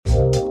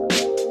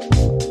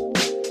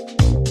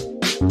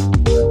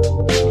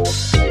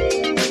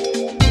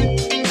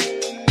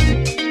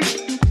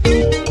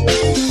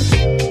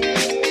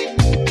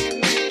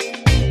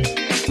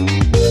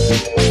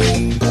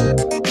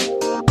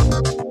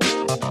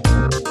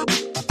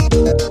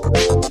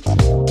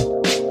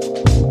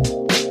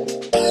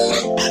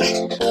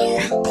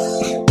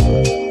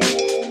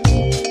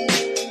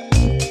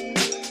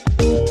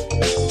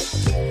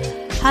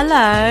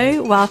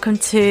Hello, welcome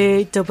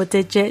to Double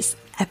Digits,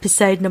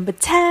 episode number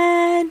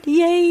 10,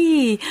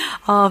 yay,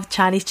 of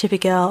Chinese Chippy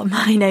Girl.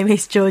 My name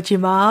is Georgie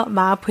Ma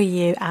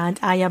Puyu, and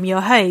I am your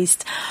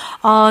host.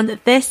 On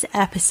this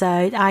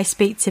episode, I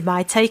speak to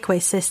my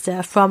takeaway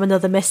sister from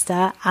another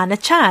mister, Anna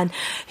Chan,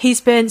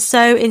 who's been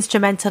so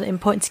instrumental in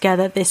putting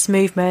together this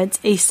movement,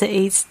 Easter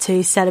Eats,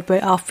 to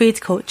celebrate our food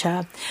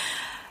culture.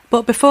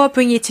 But before I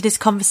bring you to this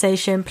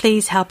conversation,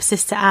 please help a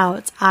sister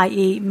out,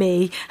 i.e.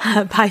 me,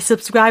 by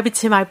subscribing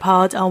to my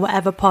pod on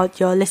whatever pod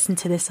you're listening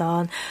to this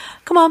on.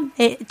 Come on,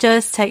 it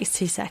just takes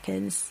 2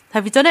 seconds.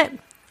 Have you done it?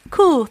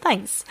 Cool,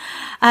 thanks.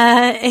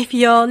 If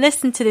you're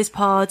listening to this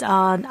pod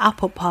on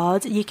Apple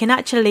Pod, you can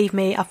actually leave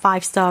me a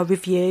 5-star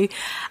review,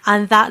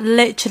 and that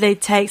literally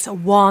takes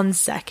 1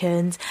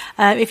 second.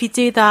 If you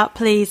do that,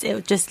 please, it will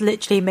just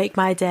literally make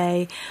my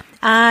day.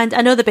 And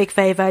another big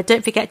favour,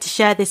 don't forget to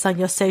share this on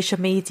your social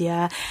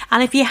media.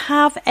 And if you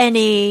have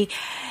any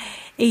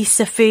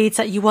Easter foods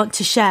that you want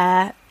to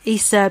share,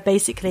 Easter,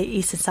 basically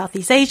East and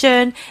Southeast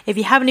Asian, if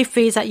you have any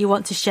foods that you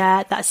want to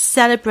share that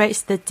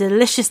celebrates the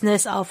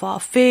deliciousness of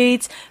our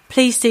foods,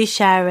 please do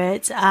share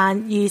it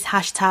and use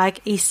hashtag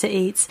Easter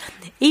Eats.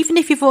 Even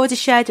if you've already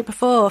shared it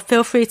before,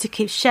 feel free to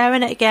keep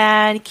sharing it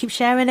again, keep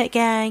sharing it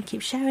again,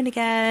 keep sharing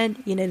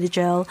again, you know the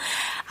drill.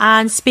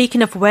 And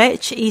speaking of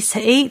which, Easter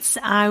Eats,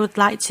 I would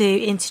like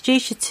to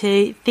introduce you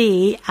to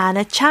the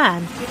Anna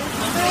Chan.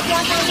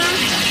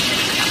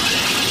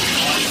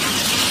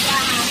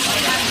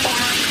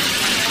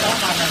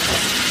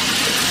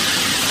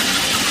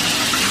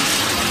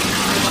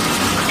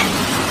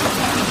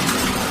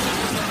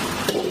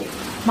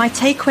 My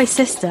takeaway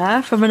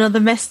sister from another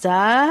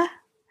mister,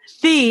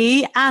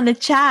 the Anna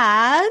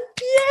Chan.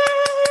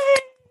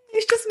 Yay!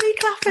 It's just me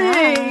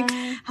clapping.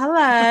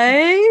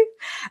 Hello.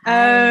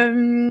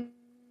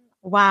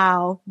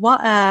 Wow.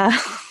 What a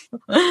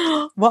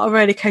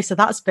roller coaster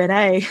that's been,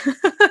 eh?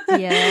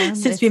 Yeah.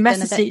 Since we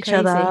messaged each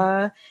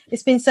other.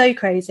 It's been so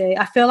crazy.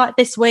 I feel like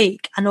this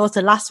week and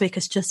also last week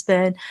has just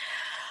been,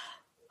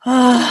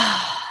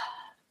 I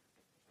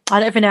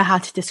don't even know how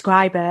to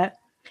describe it.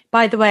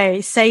 By the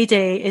way,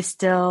 Sadie is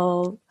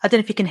still, I don't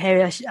know if you can hear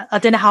it. I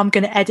don't know how I'm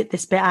going to edit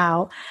this bit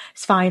out.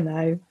 It's fine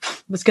though.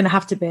 It's going to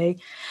have to be.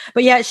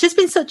 But yeah, it's just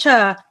been such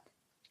a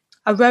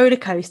roller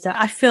coaster.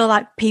 I feel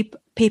like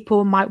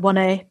people might want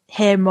to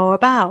hear more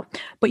about.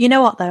 But you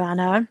know what though,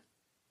 Anna?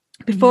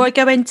 Before I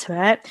go into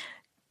it,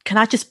 can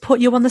I just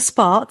put you on the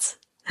spot?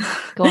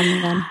 Go on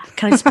then.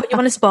 Can I just put you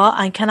on the spot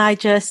and can I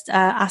just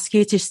ask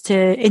you just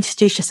to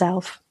introduce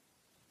yourself?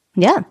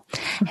 Yeah.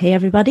 Hey,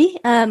 everybody.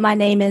 My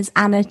name is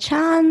Anna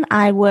Chan.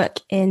 I work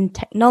in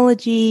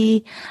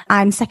technology.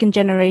 I'm second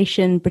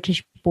generation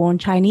British born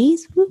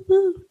Chinese.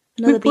 Woo-hoo.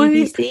 Another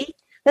BBC.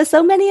 There's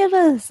so many of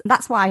us.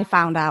 That's what I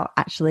found out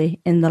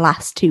actually in the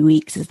last 2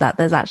 weeks is that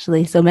there's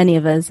actually so many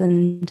of us.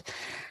 And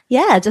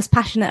yeah, just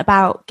passionate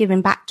about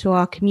giving back to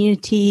our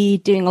community,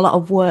 doing a lot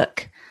of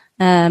work,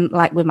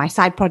 like with my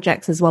side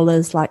projects as well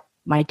as like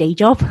my day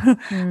job,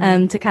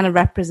 to kind of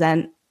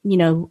represent, you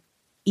know,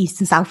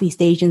 East and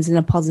Southeast Asians in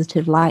a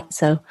positive light.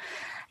 So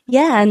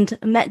yeah, and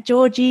met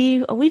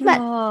Georgie. We've met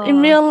in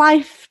real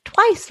life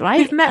twice, right?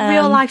 We've met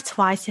real life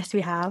twice. Yes,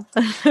 we have.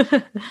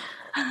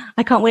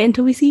 I can't wait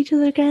until we see each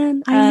other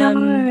again. I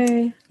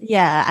know.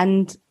 Yeah.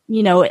 And,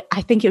 you know,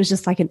 I think it was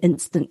just like an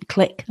instant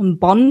click and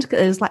bond.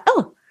 It was like,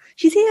 oh,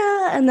 she's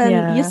here. And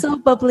then you're so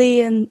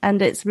bubbly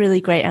and it's really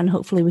great. And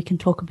hopefully we can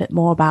talk a bit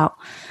more about,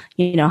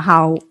 you know,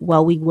 how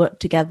well we work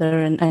together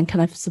and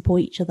kind of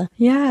support each other.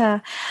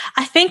 Yeah.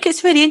 I think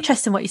it's really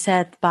interesting what you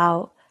said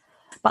about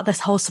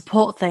this whole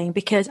support thing,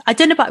 because I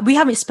don't know we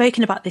haven't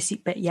spoken about this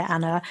bit yet,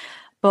 Anna,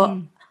 but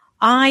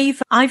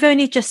I've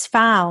only just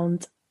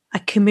found a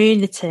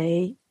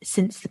community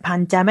since the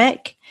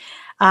pandemic.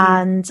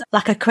 And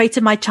like I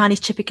created my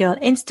Chinese Chippy Girl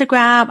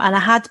Instagram and I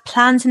had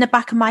plans in the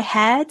back of my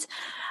head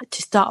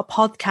to start a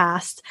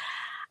podcast.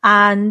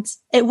 And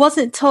it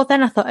wasn't until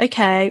then I thought,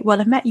 okay,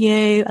 well, I've met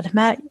you and I've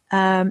met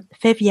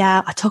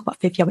Fivia. I talk about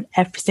Fivia in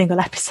every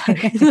single episode.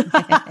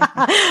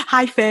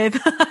 Hi, Fiv.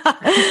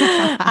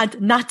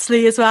 And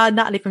Natalie as well,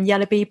 Natalie from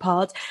Yellow Bee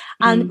Pod.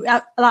 And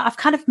I've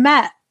kind of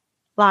met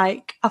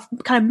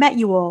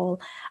you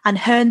all and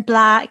Hern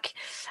Black.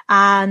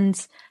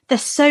 And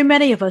there's so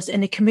many of us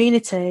in the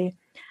community.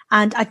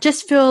 And I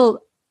just feel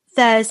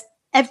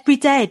every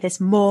day there's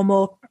more and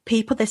more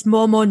people, there's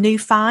more and more new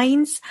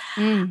finds.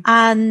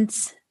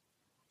 And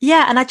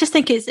yeah, and I just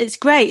think it's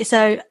great.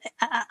 So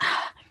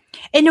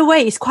in a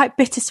way, it's quite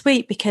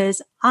bittersweet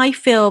because I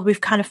feel we've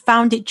kind of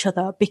found each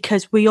other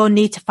because we all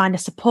need to find a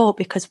support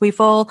because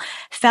we've all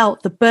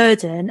felt the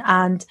burden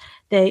and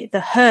the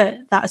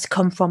hurt that has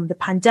come from the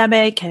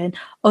pandemic and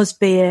us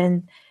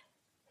being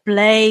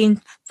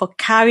blamed for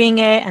carrying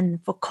it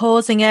and for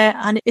causing it.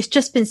 And it's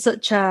just been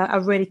such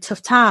a really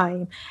tough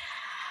time.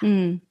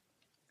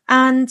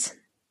 And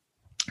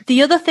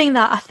the other thing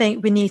that I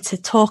think we need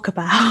to talk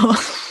about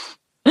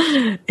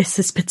is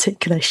this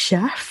particular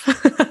chef.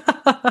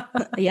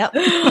 Yep.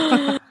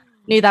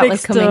 Knew that Big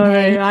was coming. Story.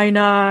 Hey? I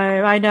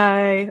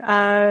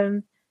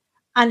know.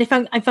 And if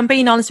I'm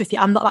being honest with you,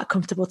 I'm not that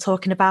comfortable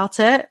talking about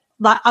it.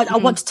 Like I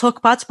want to talk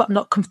about it, but I'm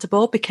not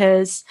comfortable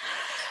because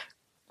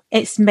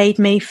it's made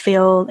me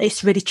feel,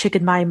 it's really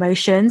triggered my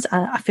emotions.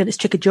 I feel it's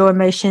triggered your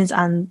emotions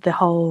and the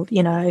whole,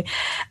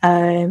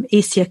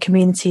 ESEA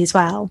community as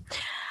well.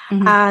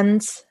 Mm-hmm.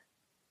 And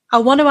I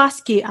want to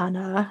ask you,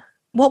 Anna,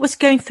 what was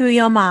going through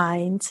your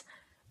mind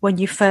when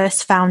you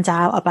first found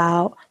out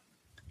about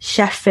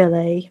Chef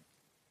Philly?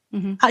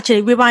 Mm-hmm.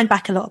 Actually, rewind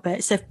back a little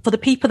bit. So for the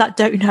people that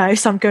don't know,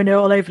 so I'm going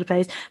all over the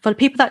place. For the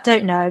people that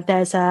don't know,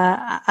 there's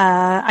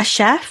a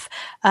chef,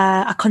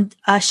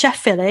 Chef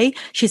Philly.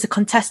 She's a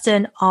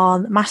contestant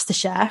on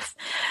MasterChef,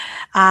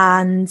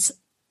 and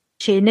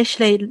she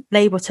initially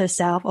labelled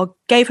herself or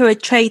gave her a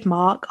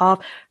trademark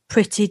of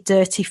pretty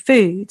dirty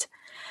food.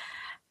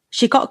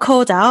 She got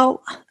called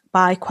out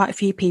by quite a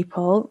few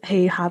people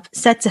who have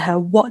said to her,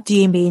 "What do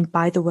you mean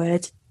by the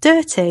word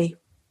dirty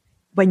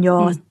when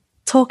you're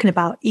talking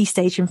about East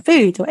Asian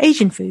food or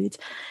Asian food?"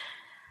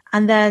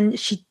 And then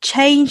she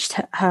changed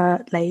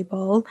her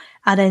label,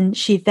 and then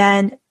she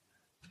then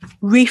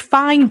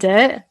refined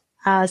it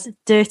as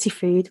dirty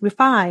food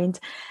refined.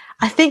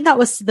 I think that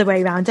was the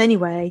way around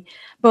anyway.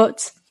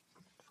 But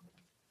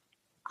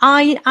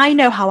I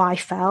know how I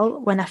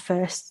felt when I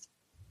first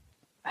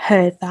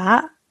heard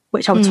that,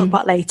 which I will talk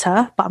about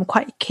later, but I'm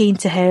quite keen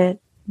to hear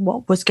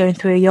what was going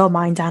through your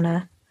mind,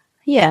 Anna.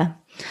 Yeah.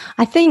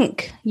 I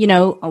think,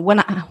 when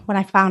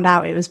I found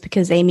out, it was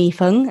because Amy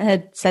Fung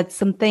had said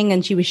something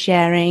and she was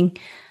sharing,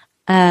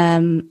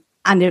 and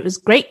it was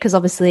great because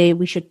obviously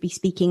we should be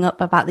speaking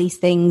up about these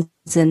things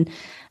and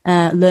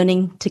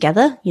learning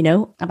together,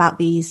 about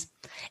these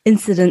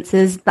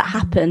incidences that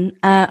happen.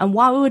 And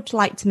what I would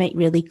like to make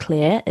really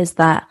clear is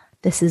that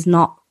this is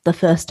not the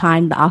first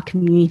time that our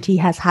community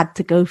has had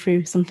to go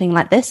through something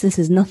like this. This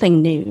is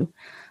nothing new.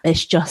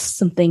 It's just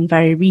something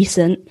very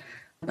recent,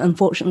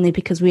 unfortunately,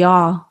 because we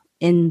are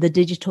in the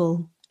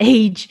digital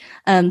age,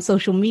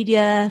 social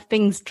media,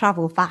 things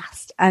travel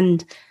fast.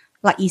 And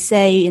like you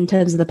say, in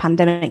terms of the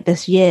pandemic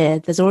this year,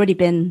 there's already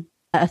been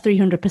a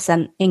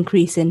 300%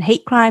 increase in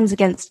hate crimes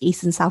against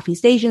East and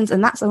Southeast Asians.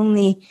 And that's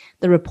only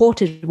the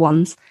reported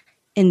ones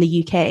in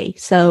the UK.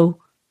 So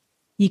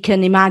you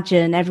can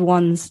imagine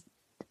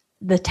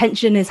the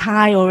tension is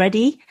high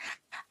already.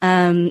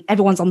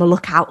 Everyone's on the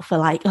lookout for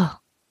I'm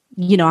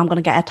going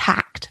to get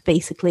attacked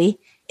basically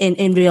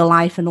in real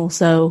life and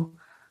also,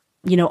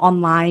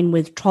 online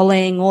with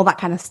trolling, all that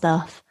kind of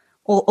stuff,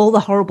 all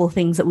the horrible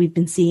things that we've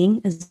been seeing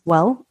as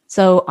well.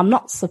 So I'm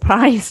not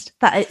surprised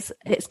that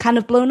it's kind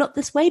of blown up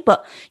this way.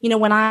 But,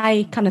 when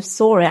I kind of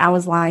saw it, I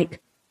was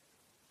like,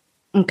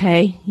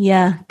 okay,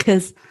 yeah,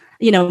 because,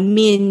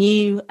 me and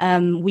you,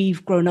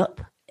 we've grown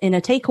up in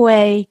a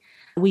takeaway.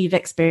 We've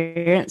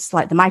experienced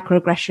like the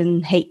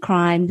microaggression, hate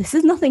crime. This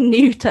is nothing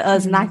new to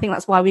us. And I think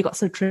that's why we got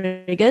so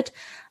triggered.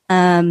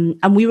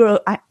 And we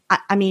were,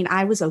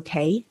 I was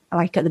okay,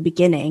 like at the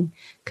beginning,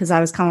 because I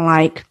was kind of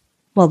like,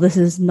 well, this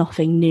is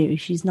nothing new.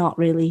 She's not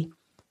really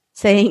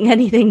saying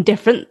anything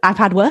different. I've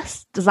had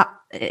worse. Does that,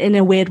 in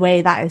a weird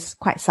way, that is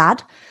quite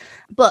sad.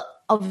 But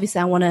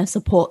obviously I want to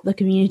support the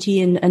community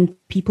and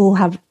people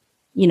have,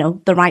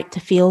 the right to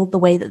feel the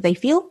way that they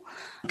feel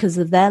because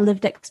of their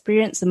lived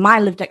experience. And my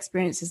lived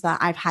experience is that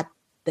I've had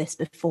this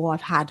before.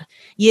 I've had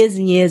years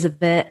and years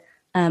of it.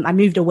 I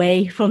moved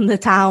away from the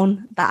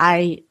town that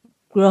I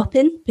grew up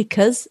in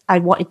because I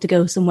wanted to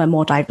go somewhere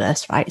more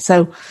diverse, right?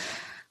 So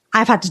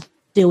I've had to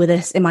deal with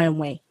this in my own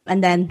way.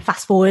 And then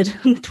fast forward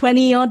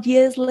 20 odd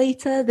years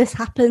later, this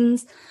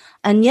happens.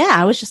 And yeah,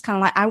 I was just kind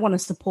of like, I want to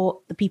support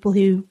the people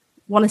who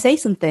want to say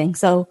something.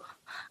 So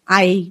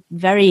I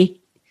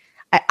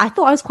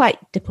thought I was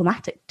quite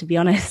diplomatic, to be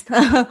honest.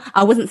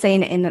 I wasn't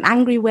saying it in an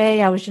angry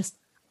way. I was just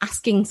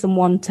asking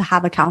someone to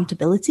have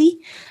accountability,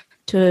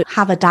 to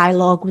have a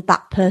dialogue with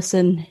that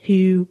person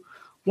who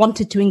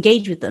wanted to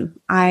engage with them.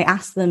 I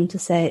asked them to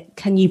say,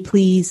 can you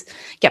please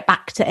get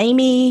back to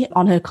Amy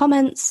on her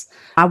comments?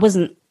 I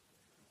wasn't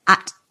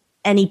at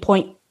any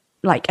point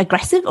like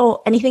aggressive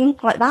or anything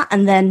like that.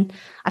 And then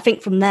I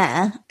think from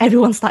there,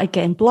 everyone started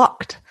getting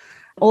blocked.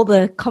 All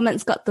the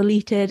comments got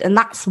deleted. And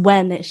that's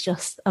when it's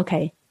just,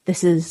 okay,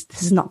 this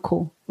is not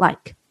cool,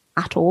 like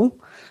at all,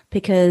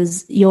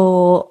 because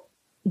you're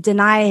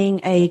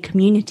denying a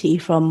community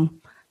from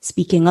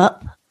speaking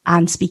up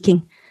and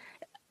speaking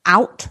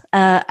out.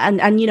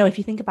 And if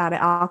you think about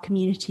it, our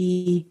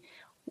community,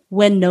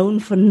 we're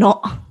known for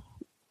not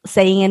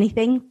saying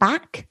anything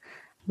back,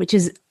 which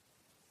is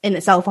in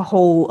itself a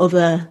whole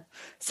other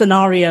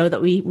scenario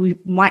that we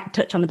might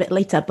touch on a bit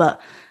later. But,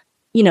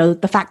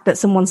 the fact that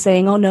someone's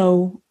saying, oh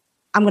no,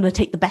 I'm going to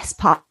take the best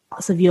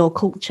parts of your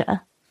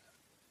culture.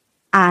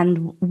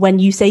 And when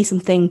you say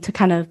something to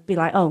kind of be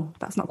like, oh,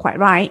 that's not quite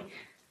right,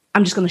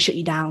 I'm just going to shut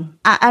you down.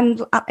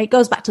 And it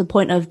goes back to the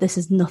point of this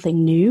is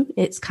nothing new.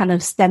 It's kind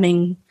of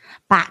stemming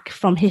back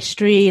from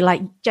history,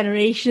 like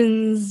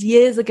generations,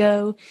 years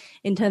ago,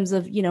 in terms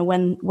of,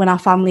 when our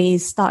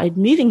families started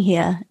moving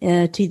here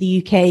to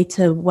the UK,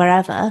 to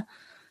wherever,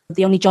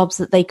 the only jobs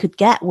that they could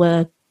get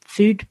were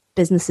food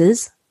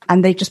businesses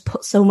And they just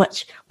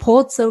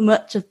poured so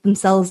much of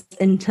themselves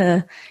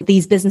into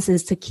these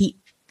businesses to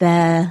keep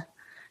the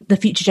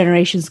future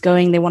generations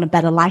going. They want a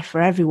better life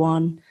for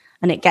everyone.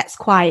 And it gets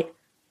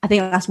I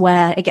think that's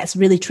where it gets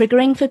really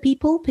triggering for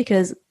people,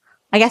 because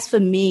I guess for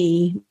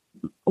me,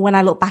 when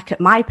I look back at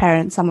my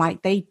parents, I'm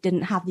like, they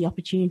didn't have the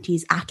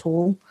opportunities at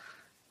all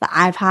that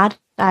I've had.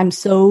 I'm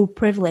so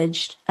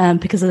privileged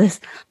because of this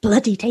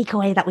bloody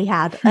takeaway that we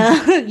had,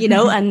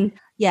 and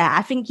yeah,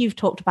 I think you've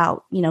talked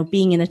about,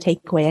 being in a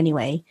takeaway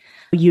anyway.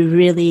 You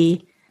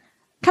really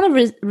kind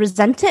of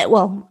resent it.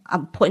 Well,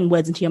 I'm putting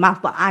words into your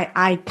mouth, but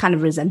I kind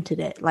of resented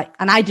it.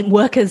 And I didn't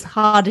work as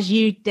hard as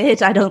you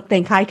did. I don't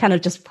think. I kind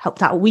of just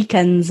helped out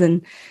weekends,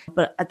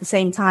 but at the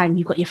same time,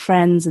 you've got your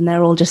friends and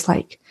they're all just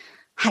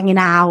hanging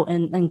out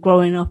and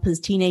growing up as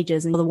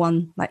teenagers, and you're the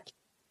one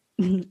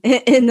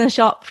in the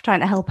shop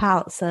trying to help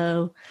out.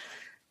 So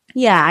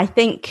yeah, I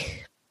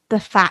think the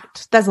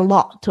fact there's a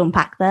lot to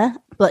unpack there,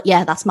 but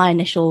yeah, that's my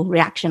initial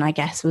reaction, I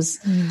guess, was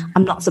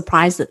I'm not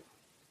surprised that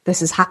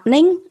this is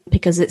happening,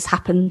 because it's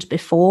happened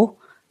before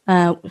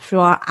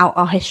throughout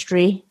our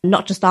history,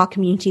 not just our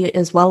community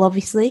as well,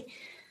 obviously.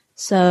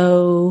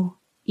 So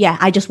yeah,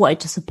 I just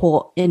wanted to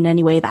support in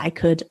any way that I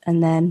could,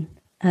 and then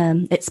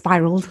it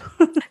spiraled.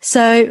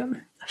 So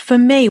for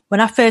me, when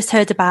I first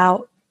heard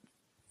about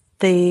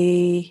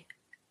the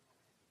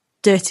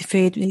dirty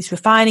food needs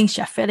refining,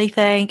 Chef Philly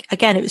thing,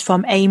 again, it was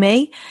from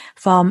Amy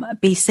from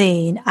Be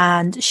Seen,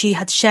 and she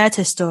had shared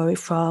her story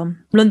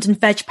from London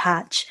Veg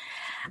Patch.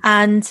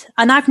 And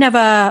I've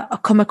never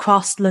come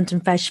across London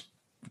Veg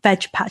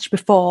Patch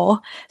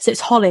before. So it's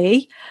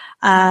Holly.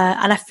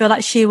 And I feel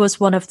like she was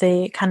one of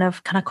the can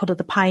I call her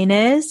the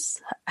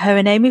pioneers, her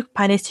and Amy,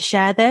 pioneers to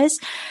share this.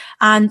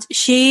 And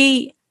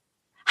she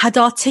had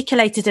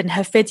articulated in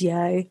her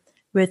video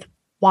with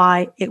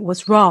why it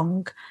was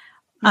wrong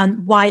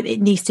and why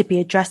it needs to be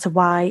addressed, and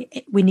why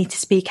we need to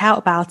speak out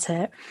about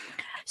it.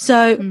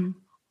 So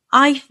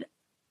and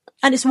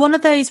it's one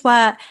of those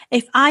where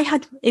if I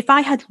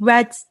had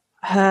read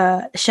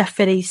her Chef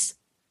Philly's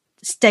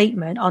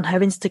statement on her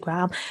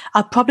Instagram,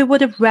 I probably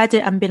would have read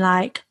it and been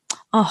like,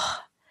 oh,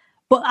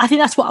 but I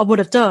think that's what I would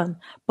have done.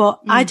 But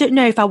I don't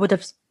know if I would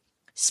have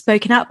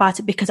spoken out about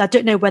it, because I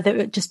don't know whether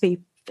it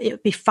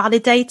would be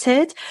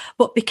validated.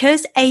 But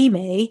because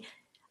Amy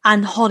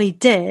and Holly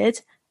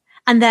did,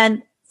 and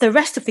then the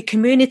rest of the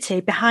community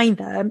behind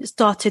them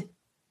started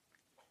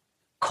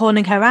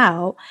calling her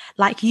out,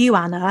 like you,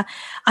 Anna,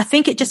 I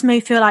think it just made me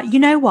feel like, you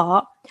know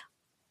what?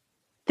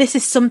 This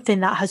is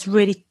something that has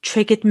really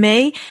triggered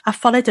me. I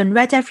followed and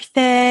read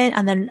everything,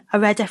 and then I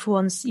read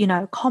everyone's,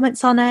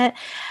 comments on it.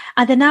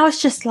 And then I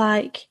was just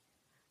like,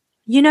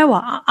 you know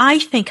what? I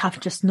think I've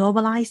just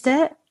normalized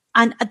it.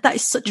 And that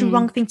is such a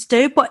wrong thing to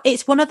do. But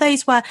it's one of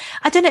those where,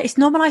 I don't know, is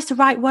normalized the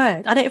right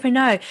word? I don't even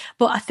know.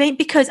 But I think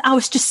because I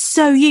was just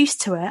so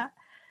used to it,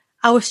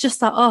 I was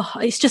just like, oh,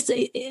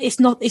 it's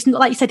not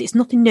like you said, it's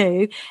nothing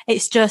new.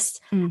 It's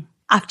just,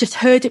 I've just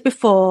heard it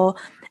before.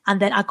 And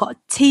then I got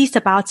teased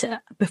about it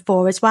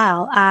before as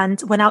well.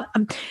 And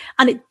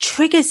and it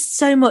triggers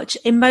so much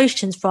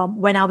emotions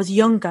from when I was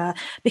younger,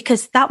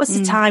 because that was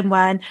the time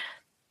when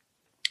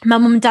my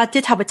mum and dad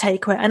did have a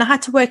takeaway, and I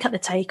had to work at the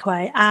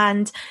takeaway,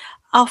 and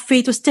our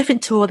food was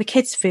different to all the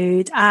kids'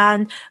 food,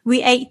 and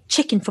we ate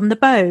chicken from the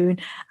bone,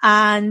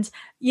 and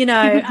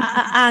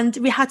and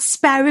we had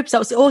spare ribs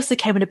that also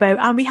came in a bone,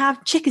 and we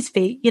have chicken's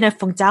feet,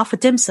 from Dal for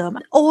dim sum.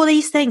 All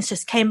these things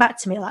just came back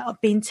to me, like I've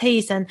been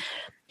teased,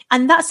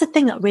 and that's the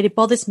thing that really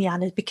bothers me,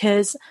 Anna,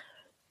 because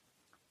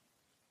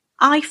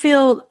I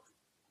feel,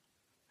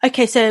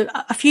 okay, so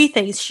a few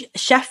things.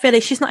 Chef Philly,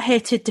 she's not here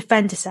to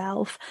defend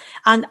herself,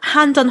 and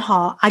hand on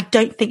heart, I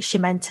don't think she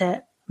meant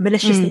it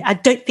maliciously. I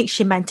don't think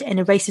she meant it in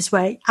a racist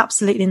way.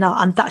 Absolutely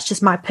not. And that's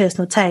just my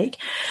personal take.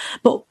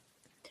 But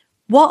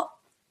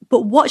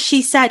what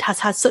she said has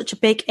had such a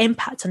big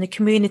impact on the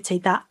community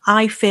that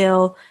I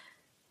feel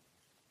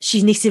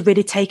she needs to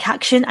really take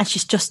action, and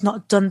she's just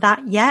not done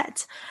that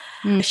yet.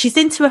 She's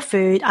into her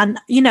food, and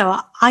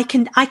I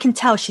can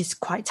tell she's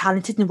quite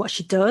talented in what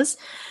she does.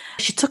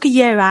 She took a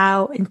year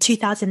out in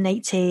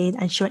 2018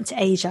 and she went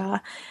to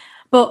Asia,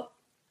 but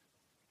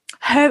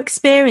her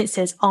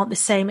experiences aren't the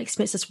same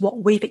experience as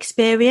what we've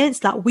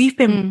experienced. Like, we've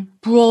been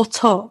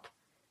brought up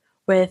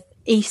with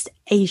East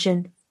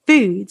Asian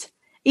food,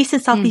 East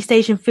and Southeast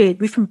Asian food.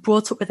 We've been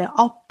brought up with it.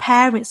 Our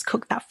parents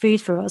cooked that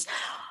food for us.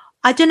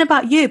 I don't know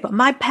about you, but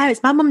my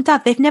parents, my mum and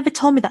dad, they've never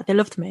told me that they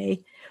loved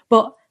me,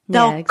 but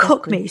they'll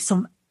cook me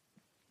some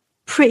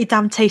pretty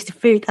damn tasty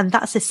food, and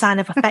that's a sign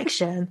of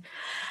affection.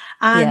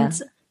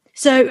 And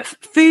so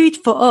food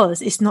for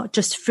us is not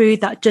just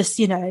food that just,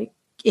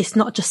 it's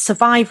not just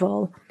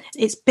survival.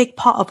 It's a big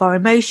part of our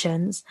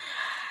emotions.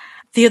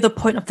 The other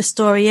point of the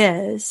story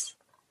is,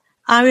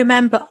 I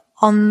remember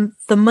on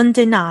the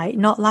Monday night,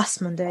 not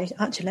last Monday,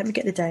 actually, let me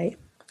get the date,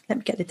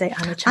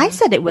 Anna Chan. I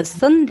said it was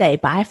Sunday,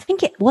 but I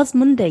think it was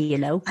Monday,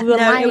 No,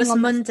 it was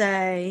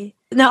Monday.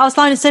 No, I was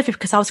lying on the sofa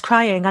because I was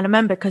crying. I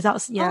remember, because that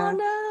was, Oh,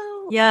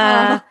 no.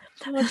 Yeah.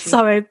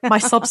 Sorry, my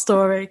sob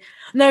story.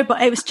 No,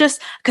 but it was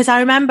just because I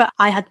remember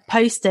I'd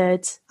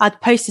posted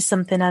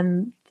something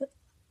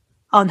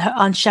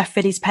on Chef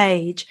Fiddy's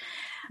page,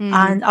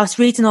 and I was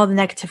reading all the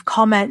negative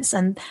comments,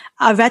 and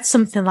I read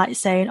something like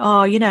saying,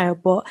 "Oh,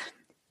 but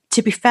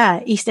to be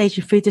fair, East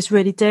Asian food is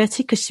really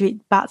dirty because you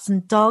eat bats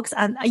and dogs."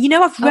 And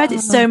I've read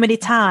it so many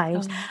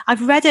times.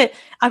 I've read it.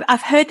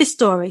 I've heard this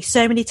story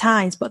so many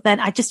times, but then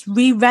I just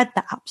reread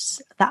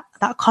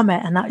that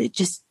comment, and it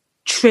just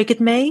triggered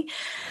me.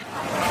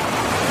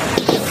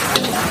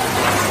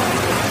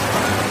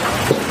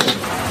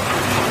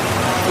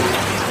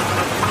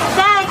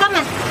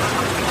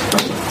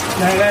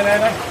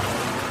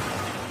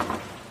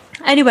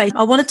 Anyway,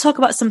 I want to talk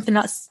about something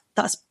that's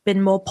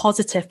been more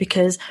positive,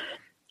 because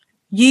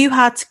you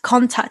had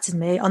contacted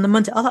me on the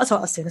Monday. Oh, that's what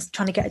I was doing. I was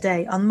trying to get a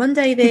day. On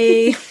Monday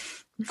the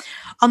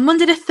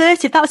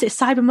 30th, that was it,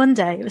 Cyber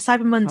Monday. It was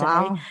Cyber Monday.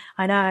 Wow.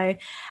 I know.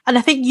 And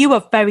I think you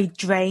were very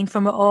drained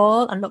from it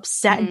all and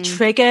upset and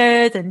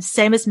triggered, and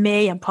same as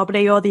me and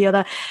probably all the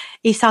other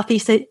East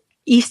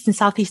and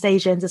Southeast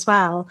Asians as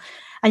well.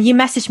 And you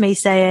messaged me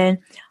saying,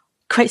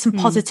 create some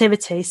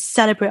positivity,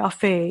 celebrate our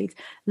food,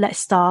 let's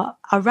start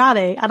a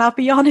rally. And I'll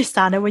be honest,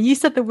 Anna, when you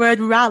said the word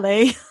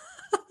rally,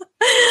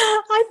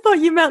 I thought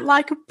you meant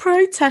like a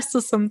protest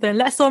or something.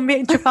 Let's all meet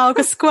in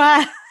Trafalgar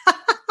Square.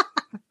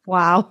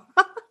 Wow.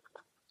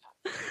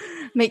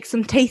 Make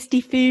some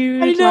tasty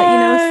food,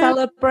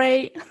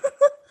 celebrate.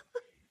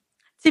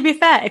 To be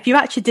fair, if you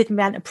actually did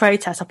meant a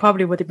protest, I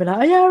probably would have been like,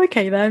 oh yeah,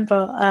 okay then.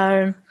 But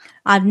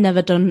I've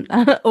never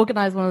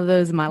organised one of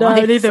those in my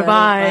life. Neither have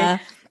I.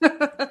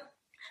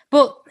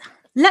 But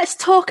let's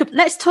talk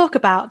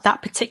about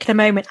that particular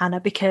moment, Anna,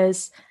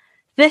 because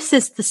this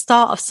is the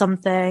start of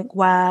something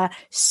where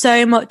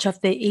so much of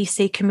the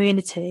EC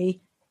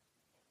community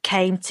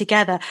came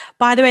together.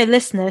 By the way,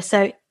 listeners,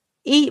 so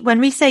when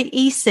we say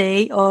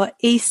EC or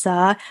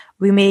ESA,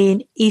 we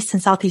mean East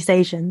and Southeast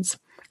Asians,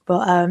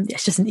 but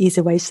it's just an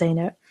easier way of saying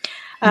it.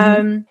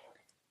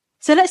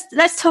 So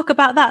let's talk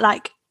about that.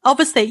 Like,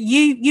 obviously,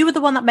 you were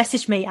the one that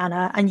messaged me,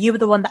 Anna, and you were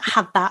the one that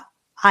had that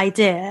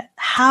idea.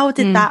 How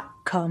did that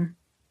come?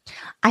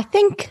 I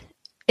think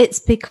it's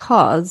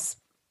because,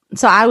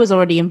 so I was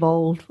already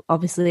involved,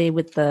 obviously,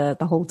 with the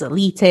whole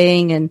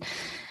deleting and,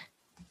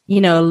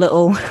 a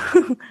little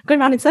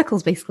going around in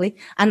circles, basically.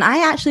 And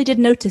I actually did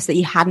notice that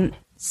you hadn't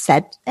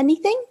said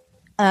anything.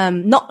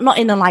 Not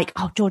in a like,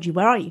 oh, Georgie,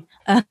 where are you?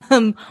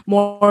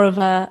 More of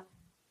a,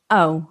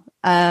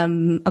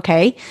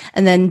 okay.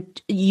 And then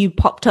you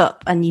popped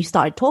up and you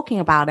started talking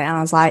about it. And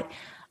I was like,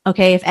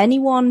 okay, if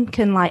anyone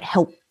can like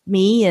help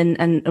me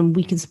and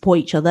we can support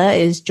each other,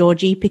 is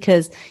Georgie,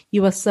 because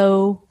you are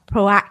so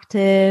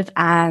proactive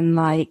and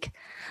like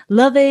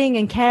loving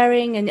and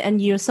caring,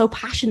 and you're so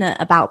passionate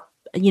about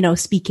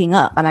speaking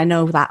up. And I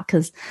know that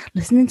because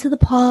listening to the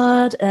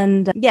pod,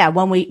 and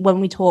when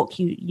we talk,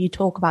 you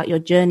talk about your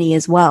journey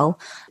as well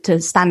to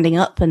standing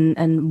up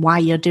and why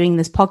you're doing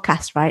this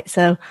podcast, right?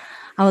 So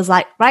I was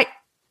like, right,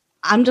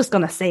 I'm just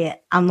gonna say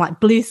it. I'm like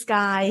blue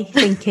sky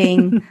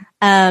thinking,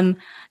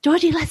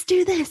 Georgie, let's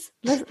do this.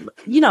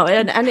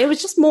 And it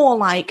was just more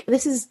like,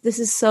 this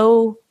is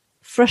so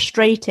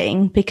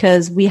frustrating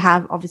because we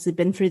have obviously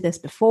been through this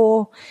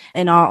before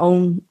in our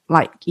own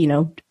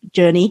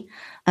journey,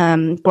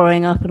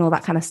 growing up and all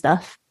that kind of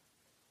stuff.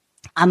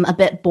 I'm a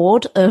bit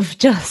bored of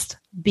just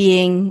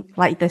being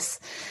like this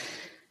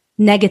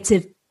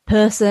negative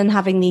person,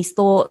 having these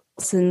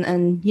thoughts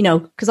and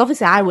because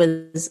obviously I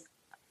was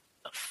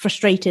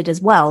frustrated as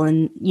well,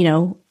 and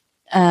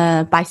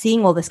by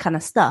seeing all this kind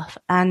of stuff.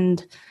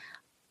 And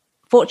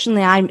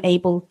fortunately, I'm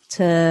able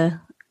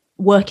to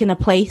work in a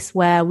place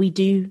where we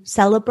do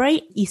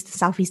celebrate East and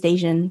Southeast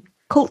Asian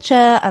culture,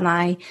 and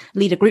I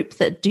lead a group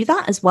that do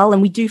that as well.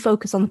 And we do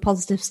focus on the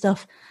positive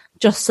stuff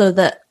just so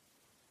that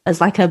as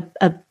like a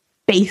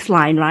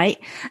baseline, right?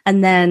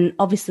 And then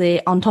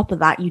obviously on top of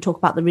that, you talk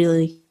about the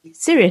really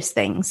serious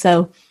things.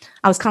 So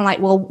I was kind of like,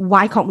 well,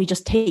 why can't we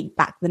just take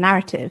back the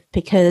narrative?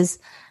 Because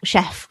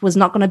Chef was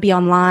not going to be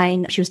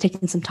online. She was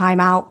taking some time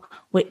out,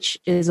 which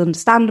is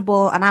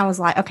understandable. And I was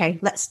like, okay,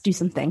 let's do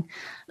something.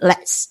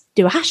 Let's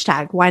do a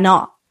hashtag. Why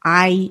not?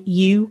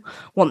 You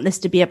want this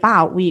to be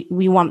about. We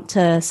want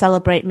to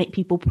celebrate, make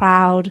people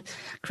proud,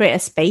 create a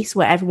space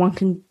where everyone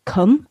can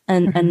come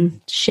and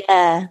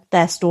share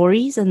their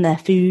stories and their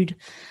food.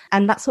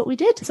 And that's what we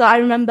did. So I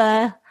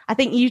remember, I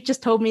think you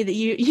just told me that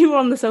you were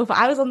on the sofa.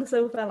 I was on the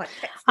sofa, like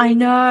texting. I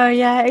know,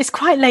 yeah. It's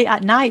quite late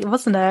at night,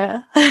 wasn't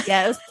it?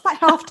 Yeah, it was like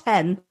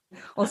 10:30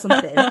 or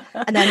something.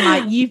 And then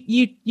like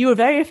you were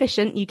very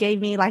efficient. You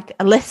gave me like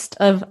a list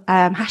of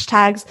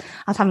hashtags.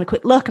 I was having a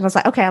quick look and I was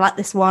like, okay, I like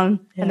this one.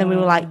 Yeah. And then we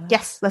were like,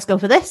 yes, let's go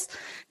for this.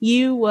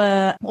 You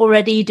were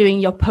already doing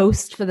your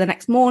post for the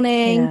next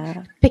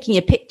morning, picking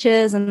your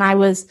pictures, and I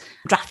was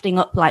drafting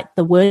up like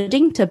the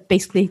wording to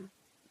basically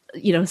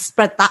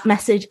spread that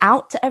message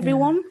out to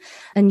everyone.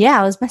 And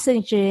I was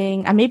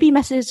messaging, I maybe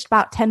messaged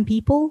about 10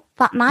 people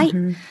that night.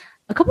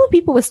 A couple of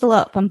people were still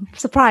up. I'm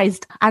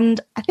surprised.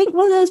 And I think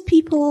one of those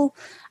people,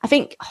 I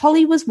think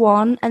Holly was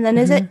one. And then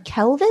is it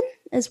Kelvin?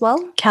 as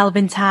well.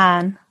 Kelvin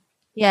Tan.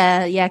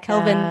 Yeah,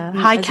 Kelvin.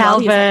 Hi,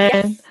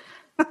 Kelvin.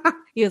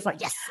 He was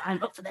like, yes,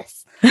 I'm up for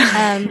this.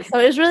 So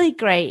it was really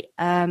great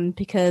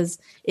because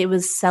it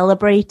was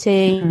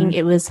celebrating,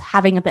 it was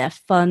having a bit of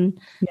fun,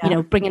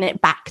 bringing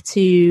it back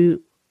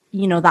to,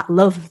 that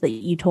love that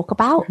you talk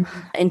about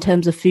in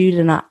terms of food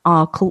and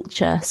our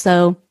culture.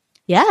 So,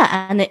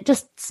 yeah, and it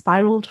just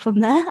spiraled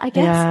from there, I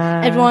guess.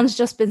 Yeah. Everyone's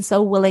just been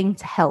so willing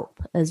to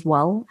help as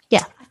well.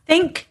 Yeah.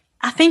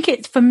 I think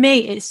it, for me,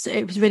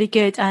 it was really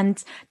good.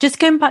 And just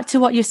going back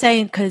to what you're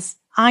saying, because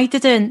I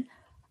didn't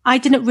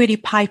really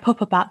pipe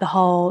up about the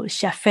whole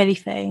Chef Philly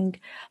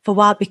thing for a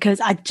while because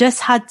I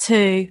just had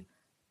to.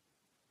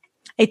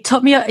 It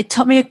took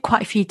me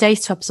quite a few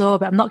days to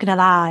absorb it. I'm not going to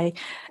lie,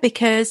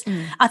 because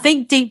I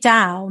think deep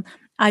down,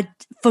 I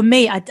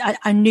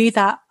knew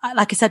that,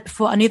 like I said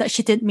before, I knew that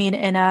she didn't mean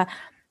it in a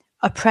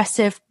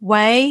oppressive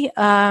way,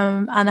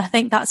 and I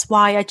think that's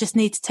why I just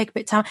need to take a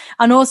bit of time.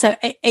 And also,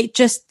 it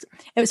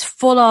was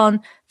full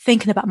on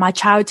thinking about my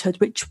childhood,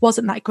 which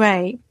wasn't that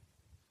great.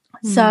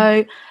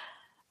 So.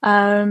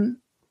 And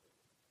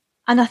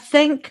I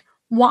think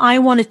what I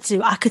wanted to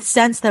do, I could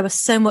sense there was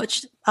so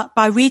much,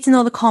 by reading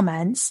all the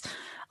comments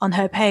on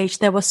her page,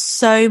 there was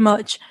so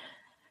much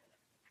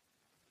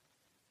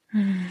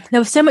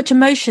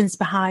emotions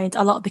behind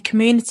a lot of the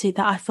community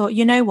that I thought,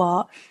 you know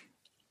what?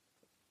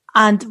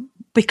 And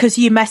because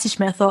you messaged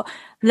me, I thought,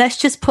 let's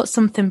just put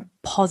something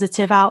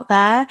positive out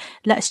there.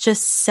 Let's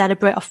just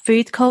celebrate our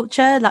food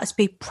culture. Let's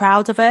be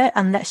proud of it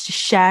and let's just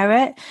share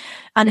it.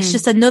 And it's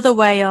just another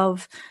way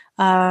of,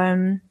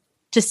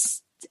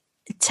 just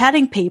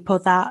telling people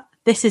that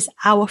this is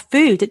our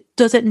food. It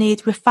doesn't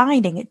need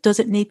refining. It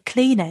doesn't need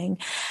cleaning.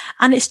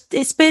 And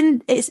it's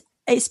been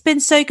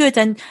so good.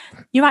 And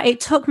you're right. It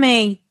took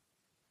me,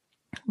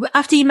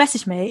 after you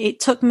messaged me, it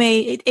took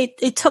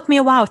me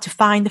a while to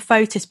find the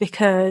photos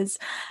because,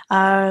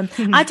 I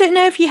don't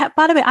know if you have,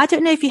 by the way, I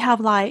don't know if you have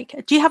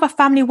do you have a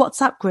family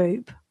WhatsApp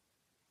group?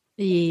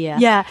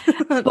 Yeah.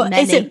 But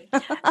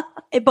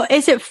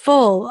is it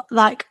full?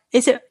 The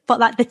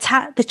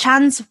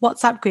Chan's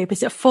WhatsApp group,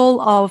 is it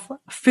full of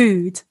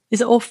food?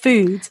 Is it all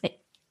food?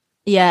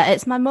 Yeah,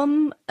 it's my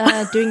mum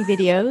doing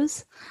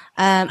videos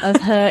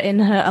of her in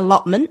her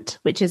allotment,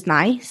 which is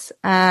nice.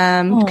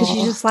 Because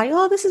she's just like,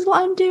 oh, this is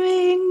what I'm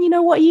doing.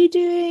 What are you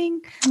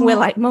doing? And we're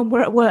like, Mum,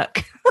 we're at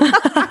work. You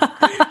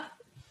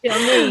know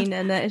what I mean?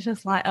 And it's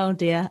just like, oh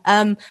dear.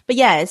 But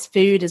yeah, it's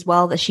food as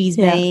well that she's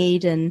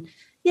made. And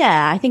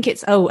yeah, I think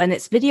it's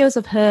videos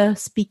of her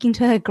speaking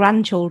to her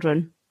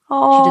grandchildren. She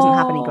doesn't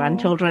have any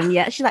grandchildren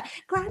yet. She's like,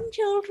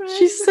 grandchildren.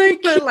 She's so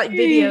cute. Like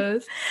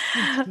videos.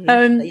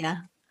 Yeah.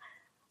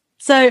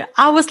 So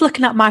I was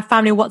looking at my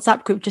family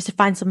WhatsApp group just to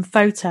find some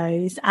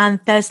photos, and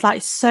there's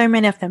so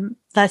many of them.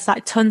 There's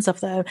tons of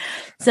them.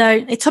 So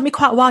it took me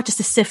quite a while just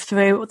to sift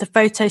through the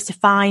photos to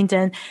find,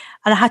 and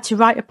I had to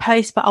write a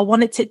post, but I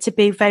wanted it to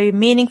be very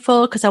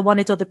meaningful because I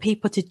wanted other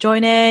people to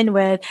join in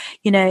with,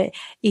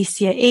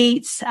 Easier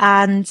Eats,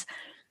 and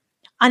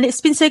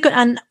it's been so good.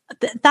 And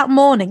that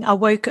morning I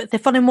woke up, the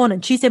following morning,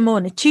 Tuesday the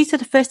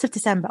 1st of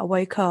December, I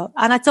woke up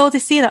and I'd already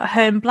seen that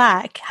Her and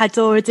Black had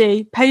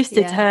already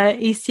posted her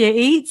Easier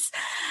Eats.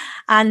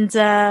 And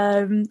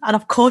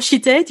of course she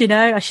did,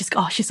 and she's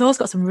always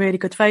got some really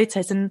good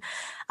photos. And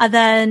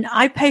then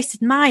I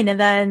posted mine, and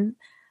then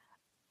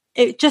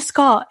I just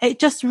feel like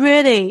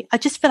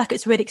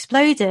it's really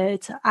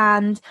exploded.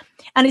 And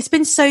it's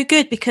been so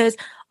good because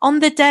on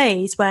the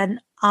days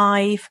when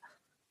I've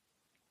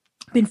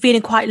been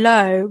feeling quite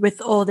low with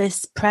all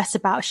this press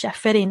about Chef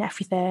Philly and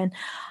everything,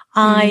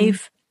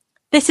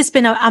 this has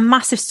been a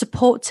massive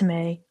support to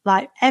me.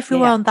 Like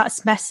everyone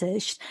that's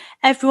messaged,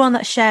 everyone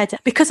that shared it.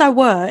 Because I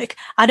work,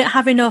 I don't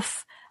have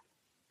enough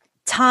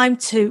time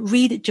to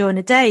read it during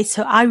the day.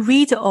 So I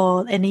read it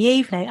all in the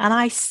evening, and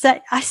I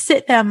sit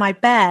there on my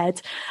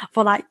bed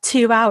for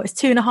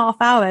 2.5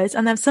 hours.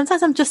 And then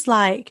sometimes I'm just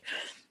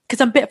because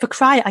I'm a bit of a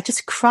crier, I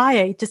just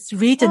cry, just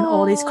reading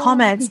all these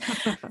comments.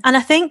 And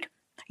I think,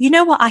 you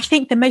know what? I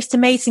think the most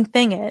amazing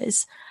thing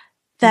is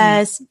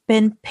there's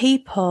been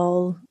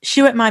people,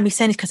 she won't mind me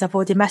saying this because I've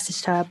already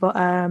messaged her, but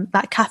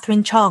that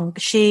Catherine Chong,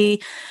 she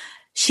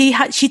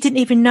didn't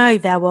even know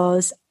there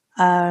was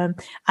an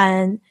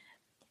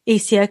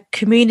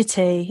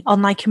ECA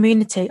online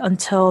community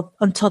until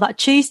that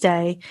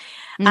Tuesday.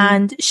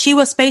 And she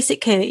was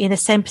basically in the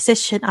same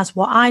position as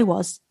what I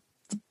was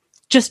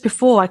just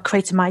before I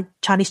created my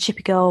Chinese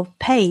Chippy Girl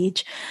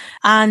page.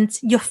 And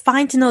you're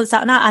finding all this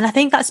out now. And I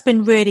think that's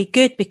been really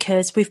good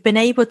because we've been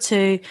able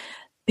to,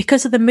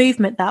 because of the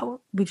movement that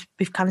we've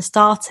kind of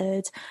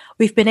started,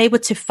 we've been able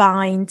to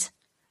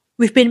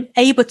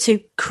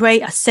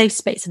create a safe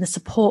space and a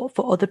support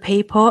for other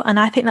people. And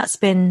I think that's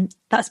been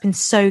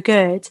so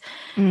good.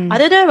 I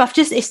don't know.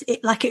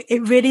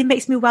 It really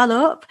makes me well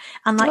up,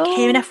 and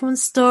hearing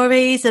everyone's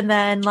stories, and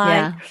then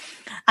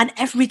and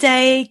every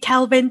day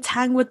Kelvin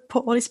Tang would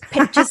put all his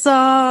pictures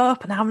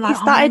up, and I'm like,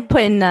 he started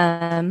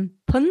putting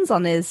puns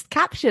on his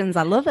captions.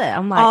 I love it.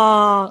 I'm like,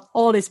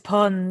 all his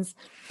puns.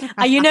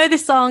 And you know the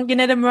song, you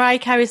know the Mariah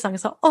Carey song,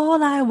 it's like,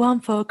 all I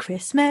want for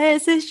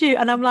Christmas is you.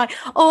 And I'm like,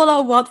 all I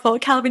want for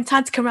Calvin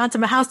Tan to come around to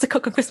my house to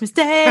cook on Christmas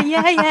Day.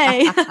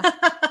 Yay.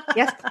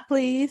 Yes,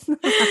 please.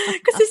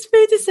 Because this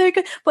food is so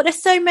good. But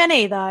there's so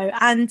many though.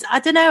 And I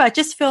don't know, I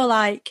just feel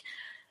like,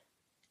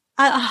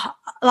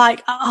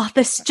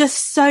 there's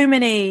just so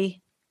many.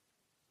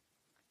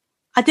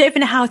 I don't even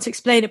know how to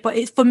explain it,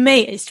 but for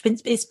me,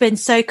 it's been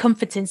so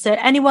comforting. So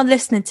anyone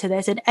listening to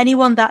this and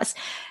anyone that's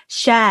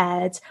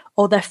shared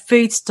all their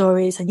food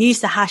stories and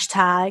used the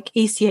hashtag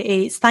Easier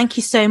Eats, thank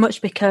you so much,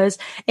 because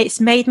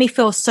it's made me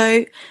feel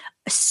so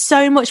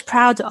much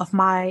prouder of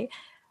my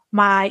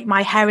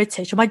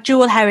heritage, or my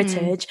dual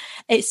heritage.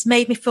 It's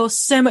made me feel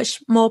so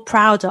much more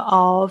prouder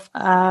of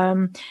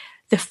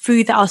the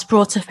food that I was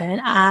brought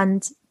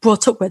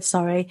up with.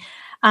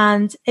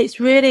 And it's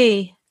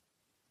really.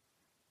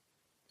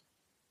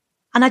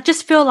 And I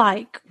just feel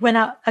like when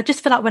I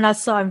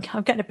saw, I'm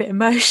getting a bit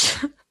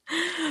emotional,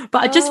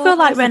 but I just feel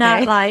like when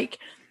I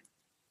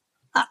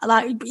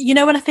you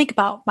know, when I think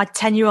about my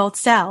 10-year-old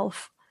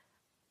self,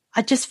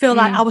 I just feel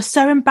like I was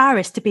so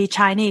embarrassed to be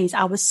Chinese.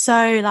 I was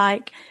so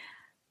like,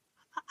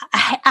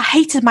 I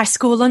hated my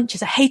school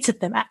lunches. I hated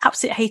them. I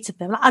absolutely hated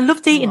them. Like, I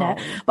loved eating it,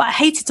 but I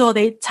hated all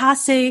the tao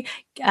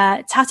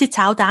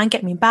tao dan,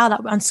 get me bao,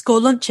 like on school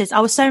lunches.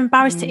 I was so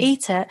embarrassed to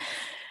eat it.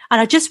 And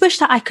I just wish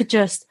that I could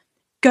just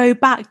go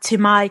back to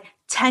my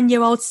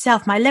 10-year-old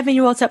self, my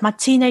 11-year-old self, my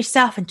teenage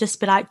self, and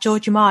just be like,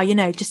 Georgie Ma, you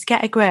know, just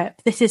get a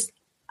grip. This is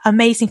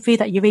amazing food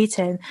that you're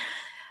eating.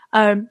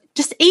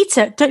 Just eat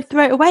it. Don't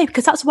throw it away,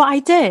 because that's what I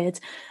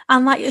did.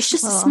 And like, it's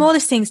just the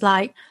smallest things.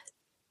 Like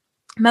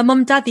my mum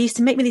and dad, they used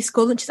to make me these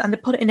school lunches and they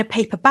put it in a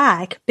paper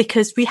bag,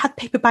 because we had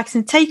paper bags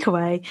in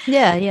takeaway.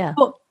 Yeah.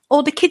 But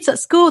all the kids at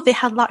school, they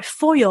had like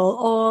foil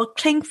or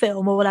cling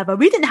film or whatever.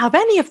 We didn't have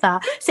any of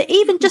that. So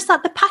even just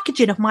like the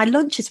packaging of my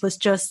lunches was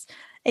just,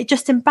 it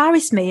just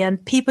embarrassed me,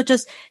 and people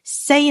just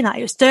saying that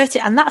it was dirty.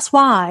 And that's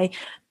why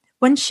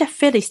when Chef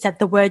Philly said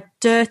the word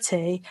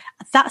dirty,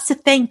 that's the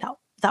thing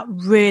that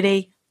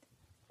really,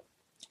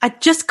 I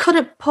just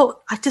couldn't put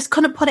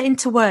it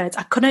into words.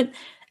 I couldn't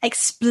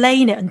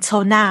explain it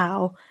until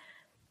now.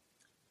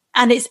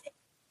 And it's,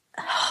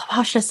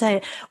 how should I say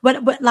it?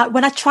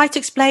 When I try to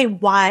explain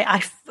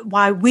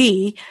why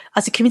we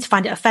as a community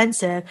find it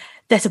offensive,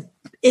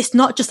 it's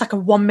not just like a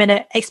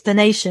 1-minute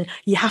explanation.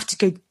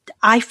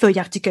 I feel you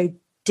have to go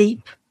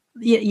deep.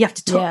 You have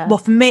to talk. Yeah. Well,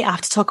 for me, I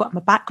have to talk about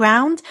my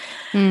background.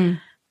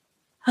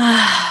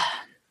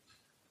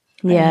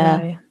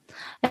 Yeah,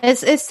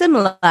 it's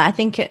similar. I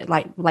think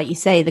like you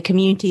say, the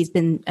community has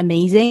been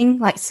amazing,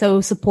 like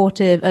so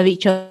supportive of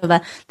each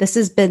other. This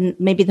has been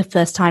maybe the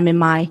first time in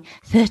my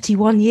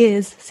 31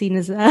 years seen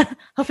as a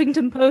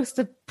Huffington Post.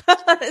 It's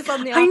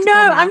on the article. I know,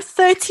 now. I'm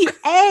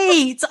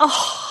 38.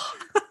 Oh,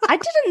 I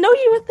didn't know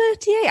you were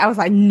 38. I was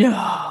like,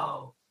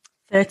 no,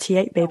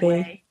 38,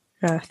 baby.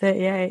 No,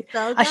 38.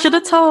 I should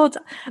have told.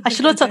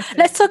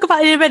 Let's talk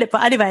about it in a minute.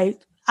 But anyway,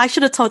 I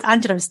should have told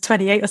Angela I was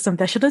 28 or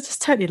something. I should have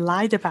just totally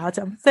lied about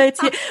it. I'm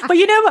 38. But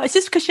you know what? It's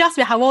just because she asked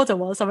me how old I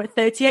was. I'm at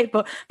 38.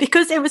 But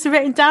because it was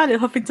written down in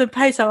Huffington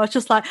Post, I was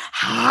just like,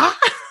 huh?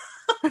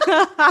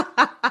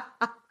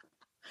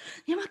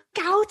 You're a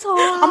gaucho.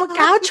 I'm a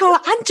gaucho,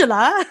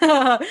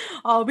 Angela.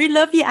 Oh, we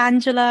love you,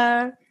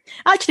 Angela.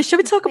 Actually, shall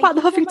we talk about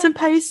the Huffington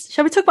Post?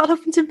 Shall we talk about the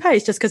Huffington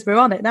Post just because we're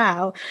on it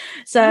now?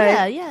 So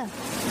yeah.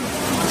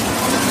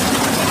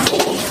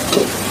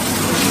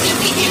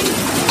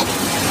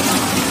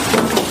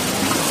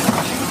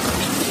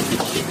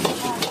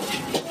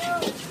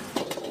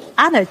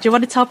 Anna, do you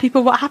want to tell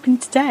people what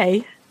happened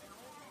today?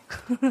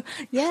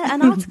 Yeah,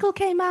 an article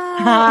came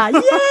out.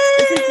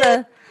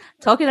 Yay!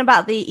 Talking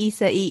about the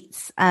Easier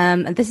Eats.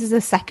 And this is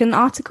the second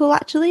article,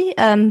 actually,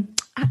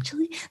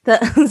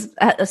 that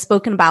has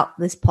spoken about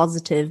this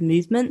positive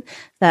movement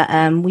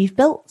that we've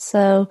built.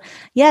 So,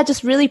 yeah,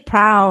 just really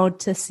proud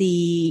to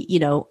see, you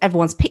know,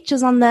 everyone's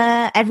pictures on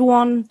there.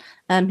 Everyone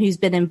who's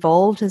been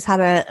involved has had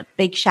a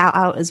big shout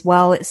out as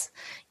well. It's,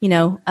 you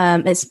know,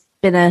 it's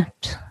been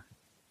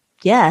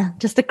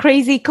just a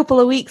crazy couple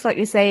of weeks, like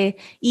we say.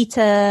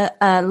 Eater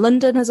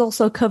London has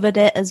also covered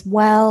it as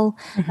well,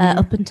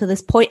 up until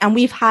this point. And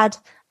we've had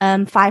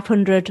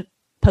 500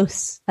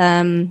 posts,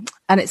 and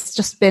it's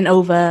just been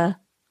over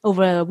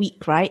a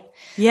week, right?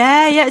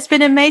 Yeah, it's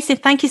been amazing.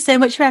 Thank you so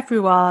much for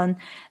everyone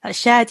that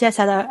shared. Yes,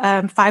 I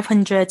had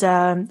 500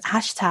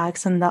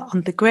 hashtags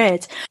on the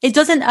grid. It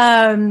doesn't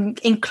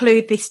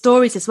include the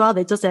stories as well,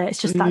 though, does it? It's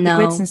just like the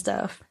grids and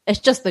stuff. It's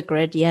just the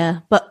grid, yeah.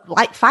 But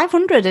like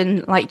 500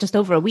 in like just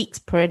over a week's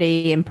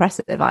pretty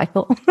impressive, I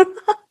thought.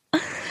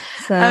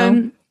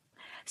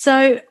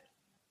 So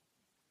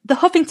the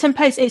Huffington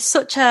Post is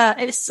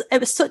it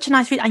was such a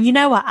nice read, and you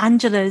know what,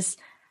 Angela's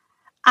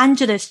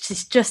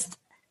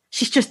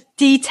she's just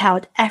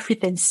detailed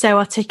everything so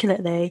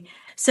articulately.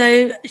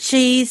 So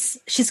she's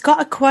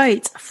got a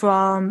quote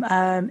from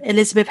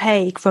Elizabeth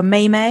Haig from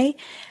May,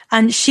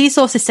 and she's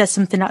also said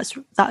something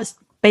that's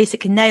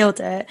basically nailed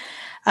it.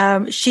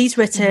 She's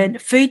written,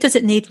 food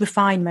doesn't need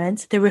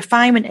refinement. The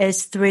refinement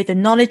is through the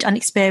knowledge and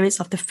experience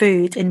of the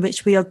food in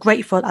which we are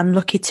grateful and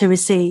lucky to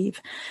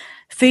receive.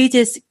 Food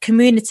is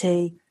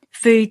community.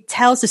 Food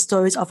tells the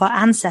stories of our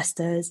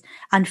ancestors,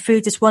 and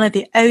food is one of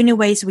the only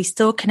ways we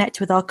still connect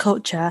with our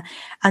culture,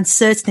 and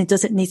certainly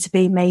doesn't need to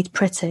be made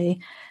pretty.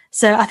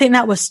 So I think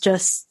that was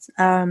just,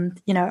 a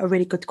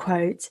really good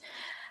quote.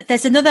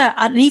 There's another,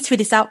 I need to read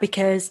this out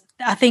because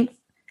I think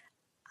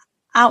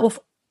out of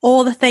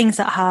all the things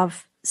that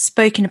have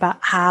spoken about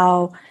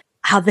how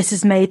this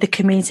has made the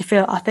community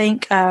feel, I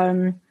think,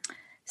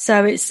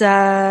 so it's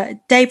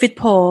David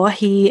Poor.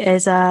 He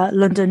is a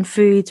London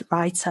food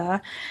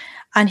writer,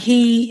 and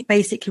he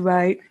basically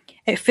wrote,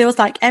 "It feels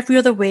like every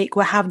other week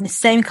we're having the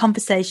same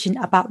conversation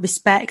about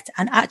respect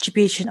and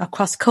attribution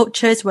across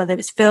cultures, whether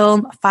it's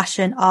film,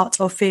 fashion, art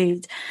or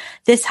food.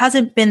 This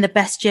hasn't been the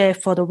best year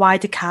for the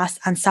wider cast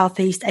and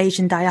Southeast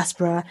Asian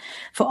diaspora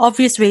for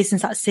obvious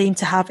reasons that seem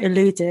to have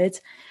eluded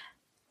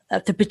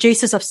the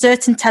producers of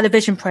certain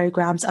television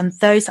programs and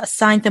those that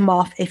signed them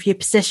off. If you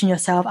position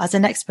yourself as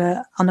an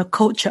expert on a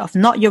culture of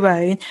not your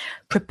own,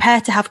 prepare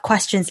to have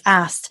questions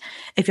asked.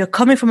 If you're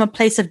coming from a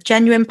place of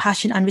genuine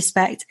passion and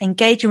respect,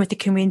 engaging with the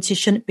community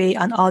shouldn't be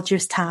an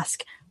arduous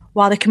task.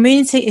 While the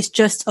community is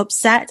just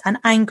upset and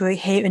angry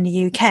here in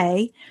the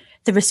UK,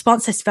 the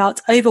response has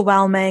felt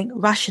overwhelming,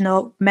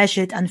 rational,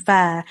 measured and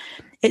fair.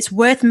 It's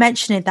worth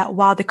mentioning that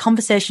while the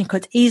conversation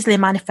could easily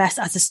manifest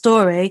as a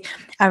story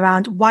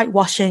around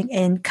whitewashing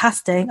in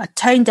casting, a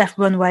tone-deaf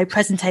runway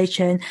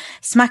presentation,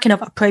 smacking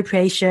of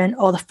appropriation,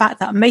 or the fact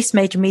that most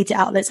major media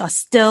outlets are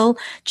still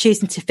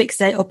choosing to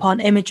fixate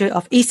upon imagery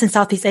of East and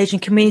Southeast Asian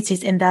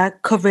communities in their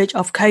coverage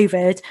of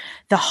COVID,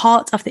 the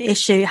heart of the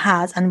issue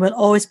has and will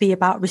always be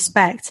about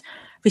respect.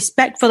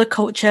 Respect for the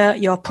culture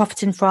you're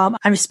profiting from,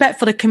 and respect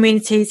for the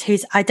communities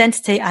whose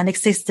identity and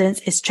existence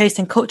is traced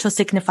in cultural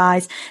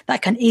signifiers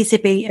that can easily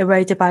be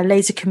eroded by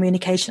lazy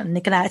communication and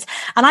neglect."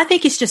 And I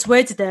think it's just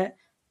worded it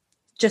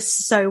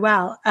just so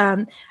well.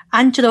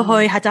 Angela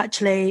Hoy had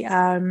actually,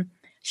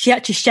 she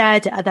actually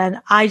shared it, and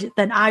then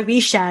I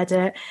reshared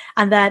it,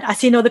 and then I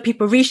seen other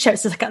people reshare it.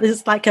 So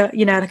it's like a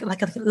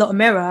little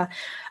mirror.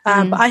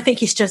 But I think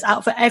he's just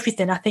out for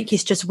everything. I think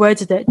he's just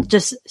worded it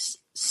just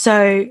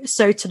so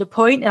to the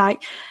point.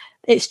 Like,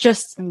 it's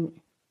just,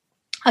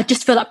 I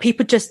just feel like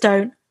people just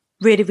don't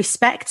really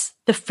respect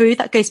the food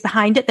that goes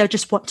behind it. They'll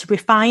just want to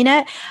refine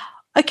it.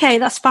 Okay,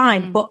 that's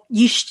fine, but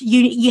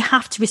you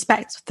have to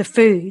respect the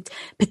food,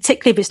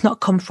 particularly if it's not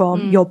come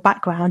from your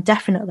background.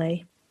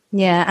 Definitely.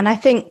 Yeah, and I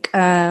think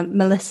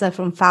Melissa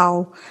from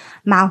Foul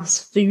Mouse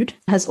Food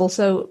has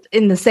also,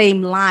 in the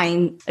same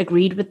line,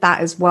 agreed with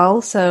that as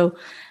well. So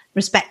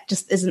respect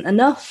just isn't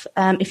enough.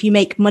 If you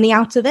make money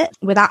out of it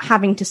without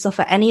having to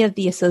suffer any of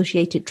the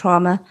associated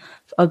trauma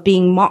of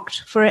being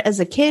mocked for it as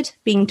a kid,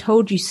 being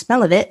told you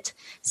smell of it,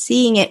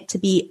 seeing it to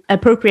be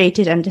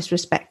appropriated and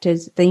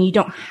disrespected, then you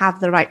don't have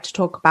the right to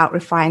talk about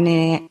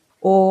refining it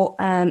or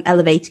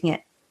elevating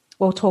it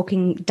or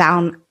talking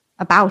down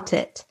about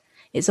it.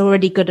 It's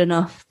already good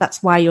enough.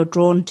 That's why you're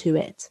drawn to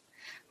it.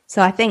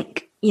 So I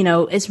think,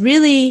 it's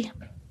really,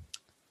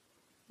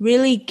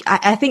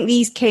 I think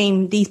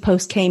these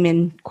posts came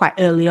in quite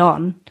early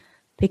on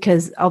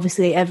because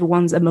obviously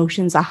everyone's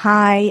emotions are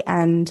high,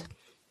 and,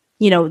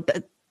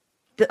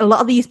 a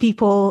lot of these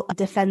people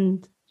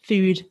defend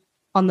food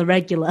on the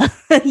regular,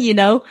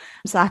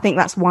 So I think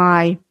that's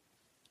why,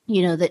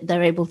 that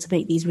they're able to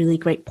make these really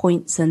great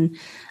points, and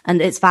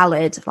it's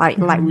valid, like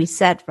we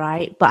said,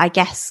 right? But I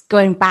guess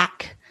going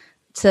back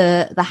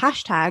to the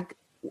hashtag,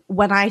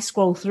 when I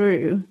scroll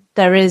through,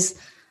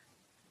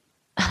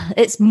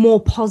 it's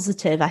more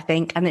positive, I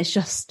think, and it's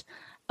just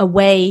a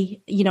way,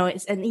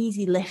 it's an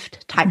easy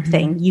lift type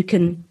thing. You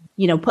can,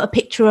 put a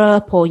picture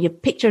up or your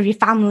picture of your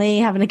family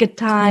having a good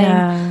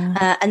time,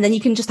 and then you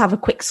can just have a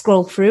quick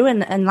scroll through,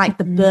 and like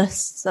the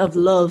bursts of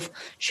love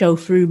show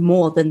through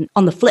more than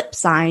on the flip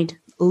side.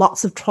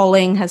 Lots of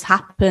trolling has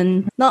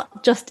happened,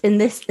 not just in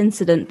this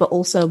incident, but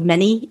also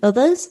many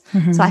others.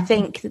 So I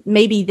think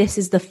maybe this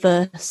is the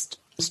first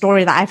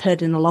story that I've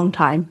heard in a long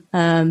time,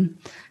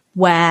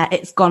 where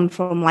it's gone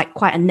from like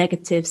quite a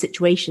negative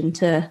situation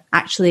to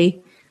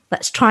actually,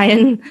 let's try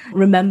and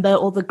remember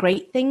all the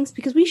great things,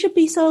 because we should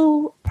be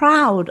so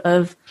proud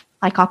of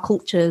like our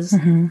cultures,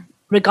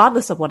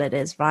 regardless of what it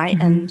is, right?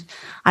 And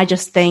I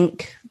just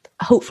think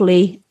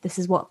hopefully this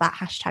is what that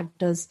hashtag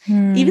does,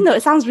 even though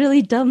it sounds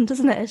really dumb,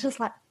 doesn't it? It's just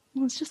like,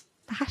 well, it's just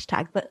the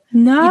hashtag, but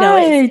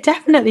no,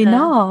 definitely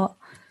not.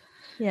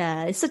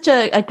 Yeah, it's such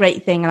a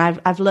great thing,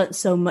 and I've learned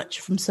so much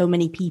from so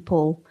many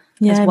people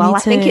as well. Me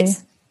too.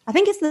 I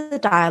think it's the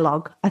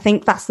dialogue. I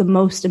think that's the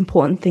most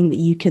important thing that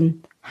you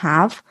can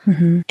have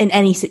in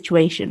any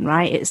situation,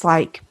 right? It's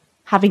like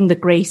having the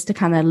grace to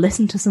kind of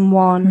listen to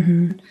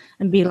someone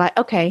and be like,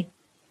 okay,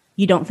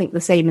 you don't think the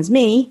same as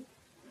me,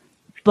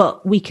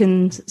 but we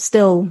can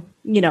still,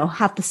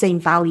 have the same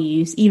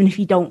values, even if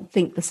you don't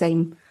think the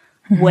same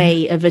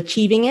way of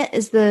achieving it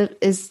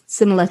is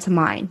similar to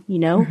mine,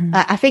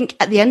 I think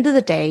at the end of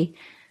the day,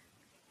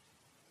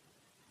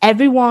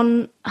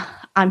 everyone,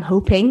 I'm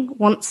hoping,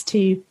 wants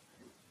to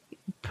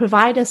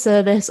provide a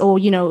service, or,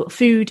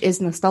 food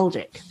is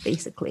nostalgic,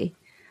 basically.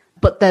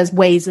 But there's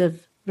ways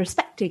of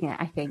respecting it,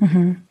 I think,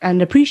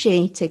 and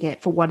appreciating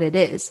it for what it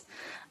is,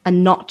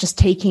 and not just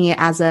taking it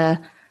as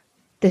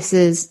this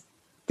is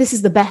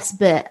the best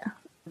bit,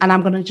 and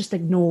I'm going to just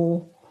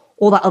ignore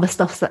all that other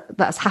stuff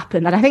that's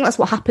happened. And I think that's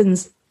what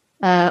happens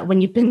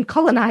when you've been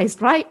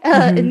colonized, right?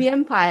 In the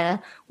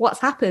empire, what's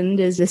happened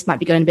is, this might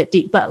be going a bit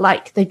deep, but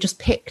like they've just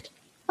picked,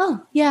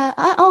 oh yeah,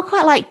 I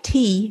quite like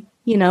tea.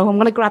 I'm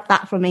going to grab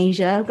that from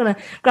Asia. I'm going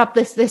to grab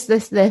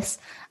this.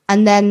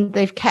 And then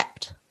they've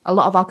kept a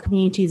lot of our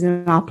communities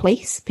in our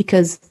place,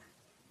 because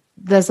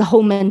there's a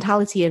whole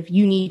mentality of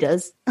you need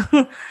us.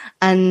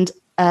 And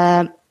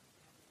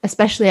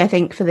especially, I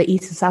think, for the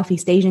East and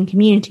Southeast Asian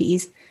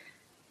communities,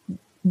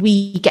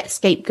 we get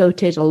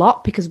scapegoated a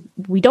lot because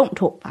we don't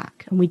talk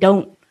back and we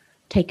don't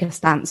take a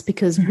stance,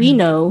 because we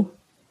know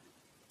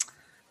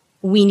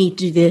we need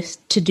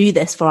to do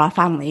this for our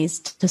families,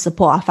 to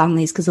support our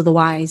families, because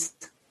otherwise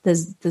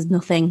there's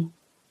nothing.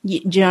 Do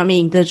you know what I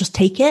mean? They'll just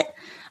take it.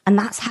 And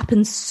that's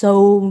happened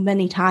so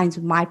many times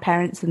with my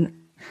parents and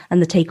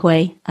the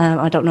takeaway.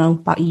 I don't know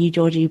about you,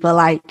 Georgie, but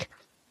like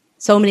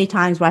so many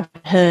times where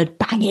I've heard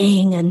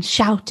banging and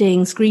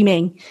shouting,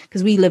 screaming,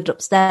 because we lived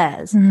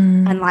upstairs.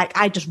 And like,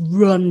 I just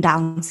run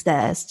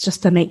downstairs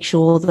just to make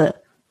sure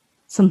that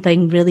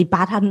something really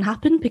bad hadn't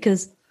happened,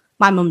 because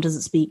my mum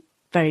doesn't speak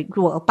very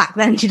well. Back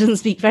then, she doesn't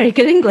speak very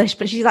good English,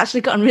 but she's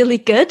actually gotten really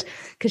good,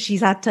 because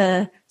she's had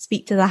to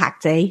speak to the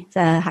Hackday's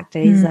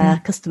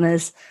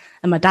customers.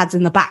 And my dad's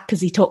in the back because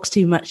he talks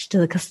too much to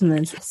the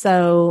customers.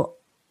 So,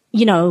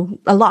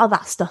 a lot of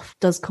that stuff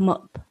does come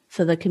up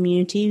for the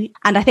community.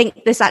 And I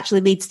think this actually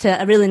leads to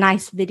a really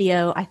nice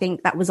video, I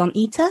think, that was on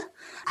Eater.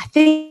 I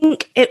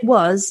think it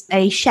was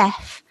a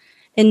chef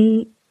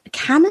in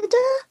Canada,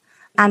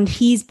 and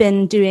he's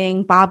been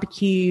doing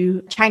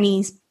barbecue,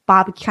 Cantonese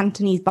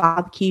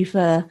barbecue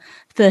for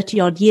 30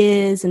 odd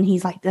years. And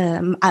he's like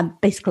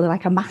basically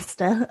like a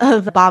master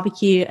of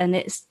barbecue. And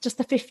it's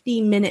just a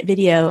 15-minute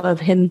video of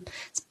him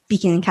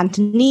speaking in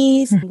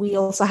Cantonese. We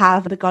also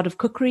have the God of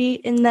Cookery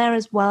in there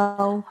as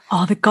well.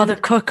 Oh, the God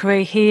of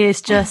Cookery. He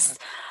is just,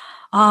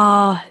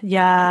 I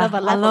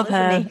love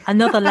him.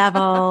 Another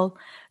level.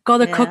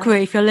 God of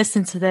Cookery, if you're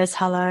listening to this,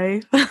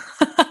 hello.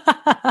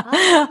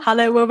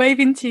 Hello, we're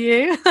waving to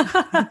you.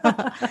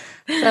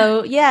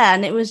 So, yeah,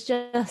 and it was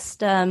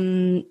just,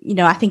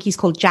 I think he's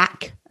called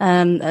Jack,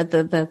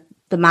 the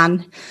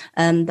man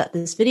that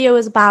this video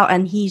is about.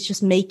 And he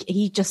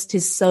just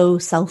is so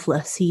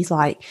selfless. He's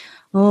like,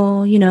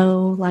 oh,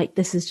 like,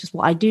 this is just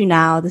what I do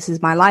now. This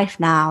is my life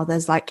now.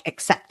 There's like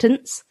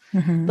acceptance.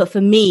 But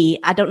for me,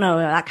 I don't know,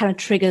 that kind of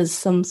triggers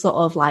some sort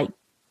of like,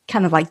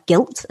 kind of like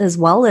guilt as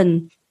well.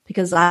 And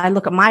because I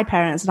look at my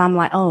parents and I'm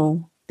like,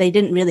 oh, they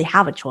didn't really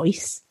have a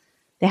choice.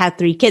 They had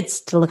 3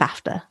 kids to look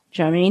after.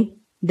 Do you know what I mean?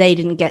 They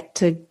didn't get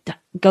to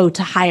go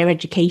to higher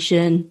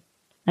education.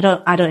 I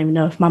don't even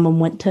know if my mum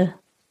went to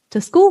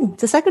school,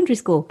 to secondary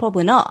school.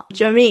 Probably not.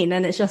 Do you know what I mean?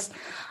 And it's just,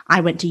 I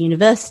went to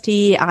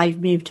university.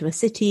 I've moved to a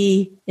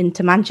city,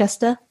 into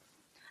Manchester,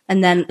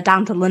 and then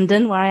down to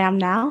London, where I am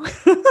now,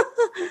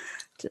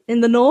 in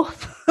the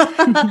north,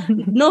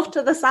 north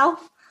to the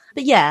south.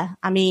 But yeah,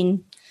 I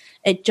mean,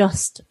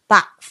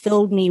 that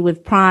filled me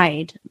with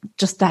pride,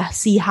 just to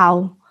see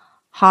how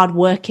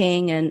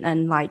hardworking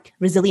and like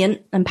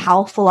resilient and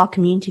powerful our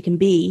community can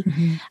be.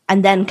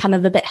 And then kind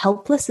of a bit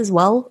helpless as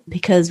well,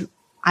 because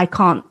I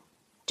can't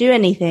do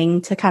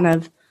anything to kind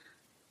of,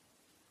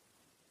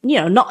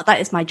 not that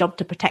it's my job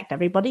to protect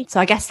everybody. So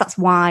I guess that's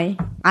why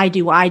I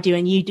do what I do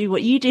and you do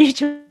what you do,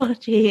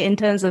 Georgie, in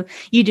terms of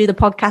you do the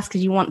podcast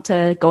because you want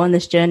to go on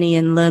this journey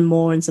and learn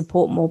more and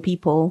support more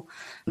people.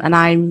 And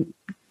I'm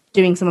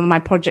doing some of my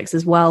projects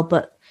as well.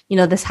 But,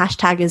 this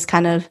hashtag is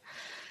kind of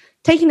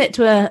taking it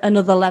to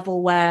another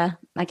level where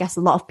I guess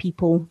a lot of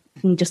people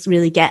can just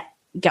really get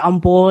on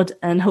board.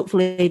 And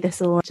hopefully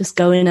this will just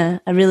go in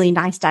a really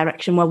nice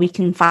direction where we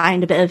can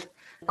find a bit of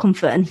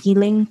comfort and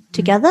healing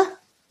together.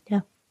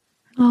 Yeah.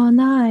 Oh,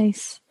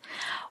 nice.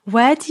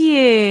 This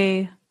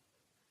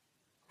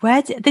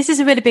is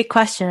a really big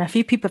question. A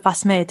few people have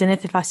asked me, I don't know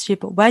if they've asked you,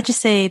 but where do you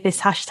see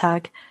this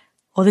hashtag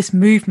or this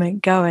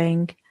movement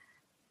going?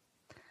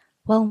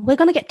 Well, we're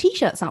going to get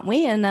T-shirts, aren't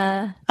we? And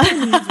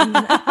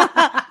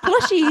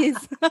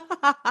plushies.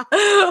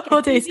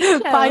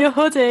 Hoodies. Buy a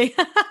hoodie.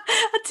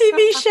 A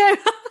TV show.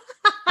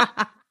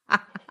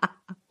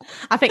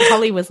 I think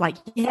Holly was like,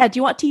 yeah, do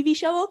you want a TV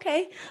show?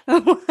 Okay.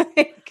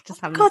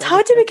 God,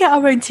 how do we get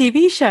our own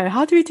TV show?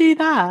 How do we do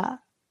that?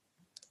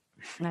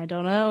 I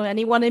don't know.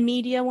 Anyone in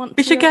media want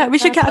we should get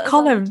a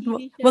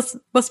column.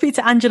 We'll speak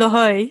to Angela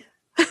Hoy.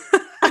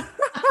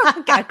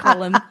 Get a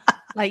column.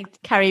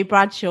 Like Carrie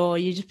Bradshaw,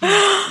 you just be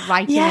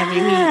writing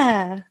every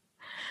week.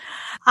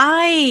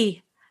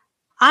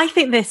 I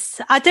think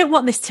I don't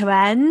want this to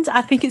end.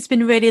 I think it's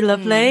been really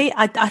lovely.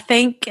 I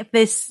think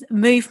this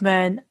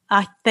movement,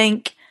 I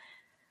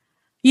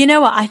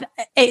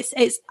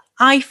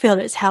feel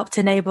it's helped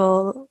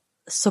enable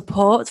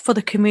support for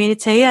the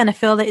community, and I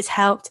feel that it's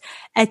helped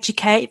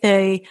educate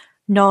the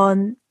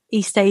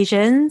non-East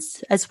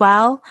Asians as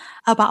well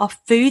about our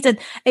food. And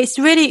it's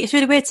really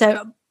weird.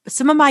 So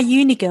some of my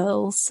uni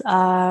girls,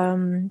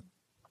 they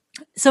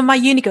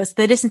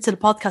listen to the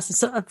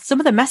podcast, and some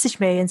of them message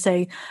me and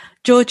say,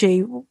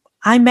 Georgie,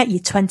 I met you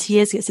 20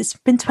 years ago. It's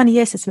been 20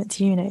 years since I went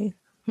to uni.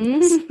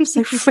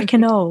 So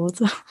freaking old.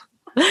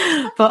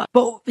 but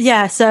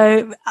yeah,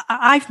 so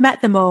I've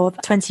met them all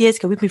 20 years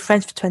ago. We've been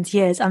friends for 20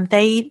 years, and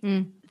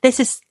this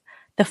is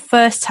the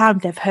first time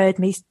they've heard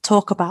me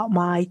talk about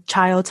my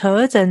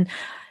childhood and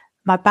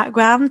my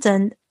background.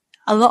 And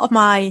a lot of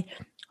my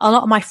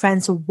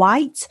friends are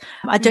white.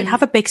 I don't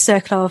have a big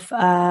circle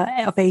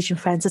of Asian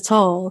friends at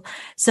all.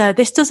 So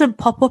this doesn't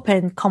pop up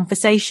in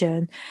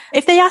conversation.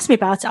 If they ask me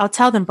about it, I'll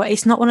tell them, but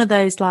it's not one of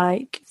those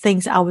like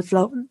things that I would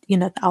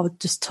that I would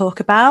just talk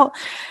about.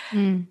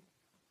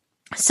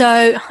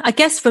 So I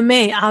guess for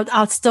me,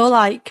 I'd still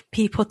like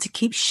people to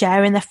keep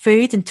sharing their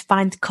food and to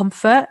find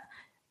comfort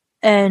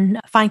in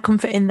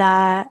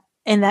their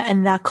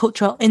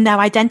cultural, in their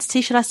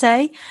identity, should I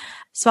say.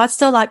 So I'd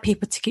still like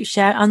people to keep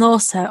sharing. And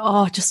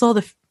also, just all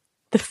the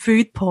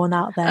food porn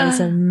out there is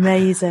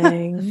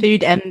amazing.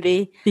 Food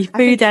envy. The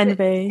food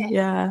envy,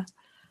 yeah.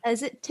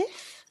 Is it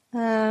Tiff?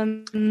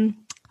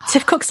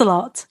 Tiff cooks a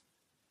lot.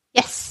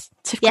 Yes.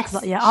 Tiff cooks a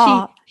lot,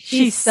 yeah.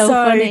 She's so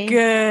funny.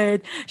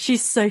 Good.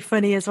 She's so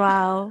funny as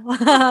well.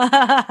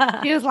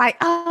 She was like,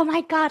 oh my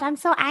God, I'm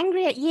so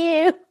angry at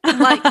you. I'm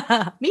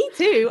like, me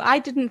too. I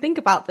didn't think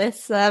about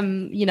this,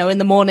 in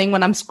the morning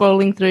when I'm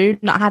scrolling through,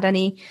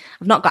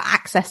 I've not got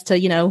access to,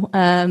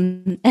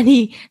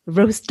 any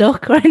roast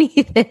duck or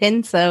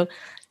anything. So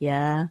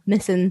yeah,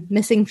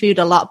 missing food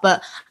a lot.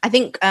 But I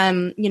think,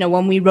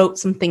 when we wrote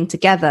something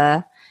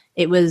together,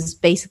 it was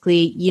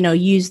basically,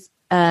 use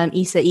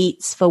Isa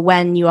Eats for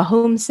when you are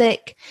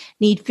homesick,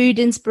 need food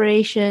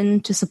inspiration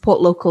to support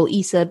local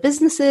Isa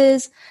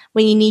businesses,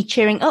 when you need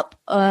cheering up,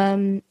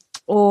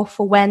 or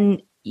for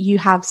when you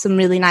have some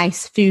really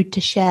nice food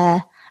to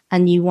share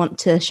and you want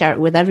to share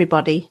it with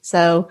everybody.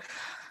 So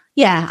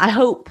yeah, I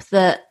hope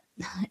that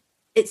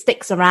it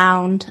sticks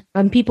around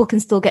and people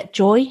can still get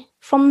joy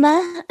from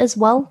there as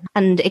well.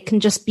 And it can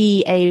just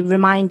be a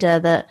reminder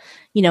that,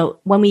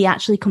 when we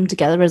actually come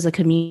together as a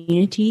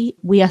community,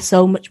 we are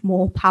so much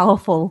more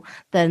powerful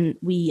than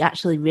we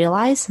actually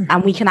realize.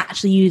 And we can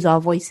actually use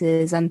our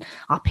voices and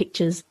our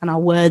pictures and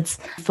our words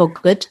for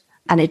good.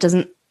 And it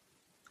doesn't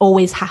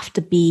always have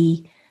to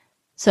be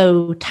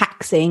so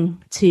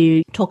taxing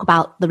to talk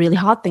about the really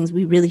hard things.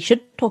 We really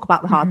should talk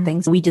about the hard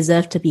things. We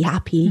deserve to be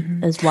happy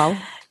as well.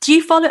 Do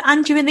you follow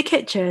Andrew in the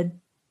Kitchen?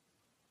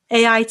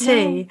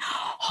 AIT?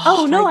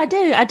 No. No, I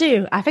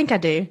do. I think I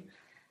do.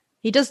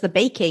 He does the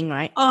baking,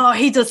 right? Oh,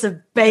 he does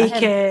the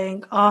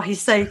baking. Oh,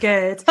 he's so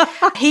good.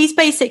 He's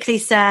basically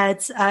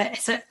said,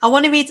 so I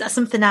want to read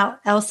something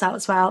else out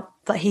as well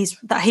that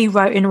he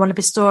wrote in one of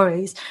his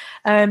stories.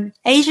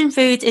 Asian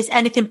food is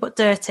anything but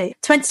dirty.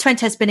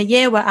 2020 has been a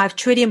year where I've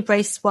truly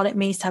embraced what it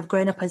means to have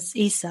grown up as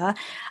Isa.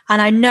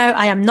 And I know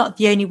I am not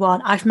the only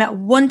one. I've met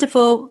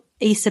wonderful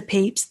Isa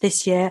peeps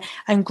this year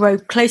and grow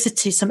closer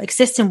to some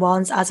existing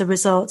ones as a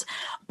result.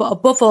 But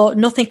above all,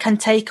 nothing can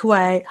take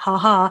away,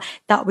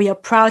 that we are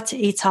proud to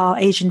eat our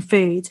Asian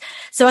food.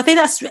 So I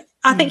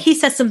think he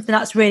said something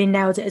that's really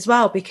nailed it as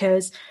well,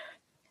 because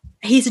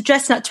he's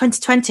addressing that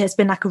 2020 has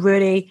been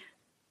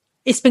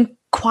it's been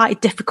quite a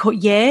difficult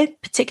year,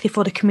 particularly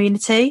for the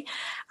community.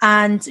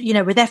 And,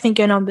 with everything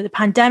going on with the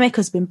pandemic,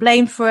 has been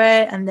blamed for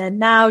it. And then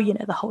now,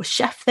 the whole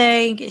chef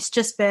thing,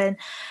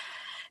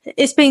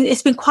 it's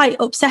been quite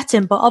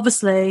upsetting, but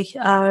obviously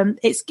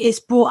it's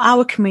brought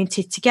our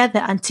community together,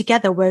 and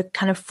together we're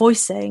kind of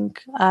voicing,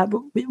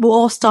 we're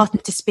all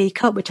starting to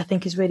speak up, which I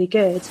think is really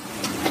good.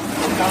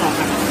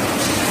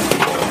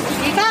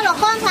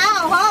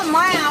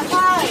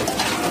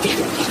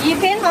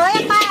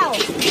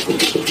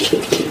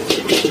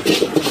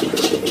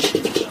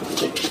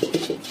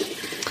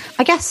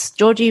 I guess,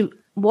 Georgie,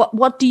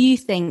 what do you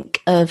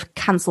think of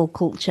cancel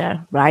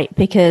culture, right?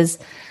 Because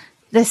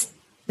this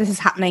is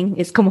happening.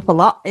 It's come up a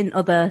lot in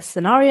other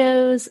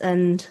scenarios.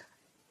 And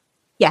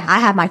yeah, I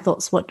have my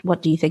thoughts.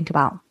 What do you think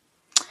about?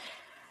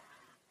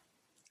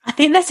 I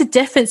think there's a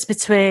difference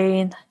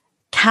between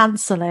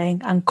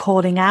cancelling and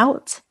calling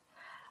out.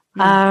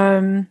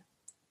 I've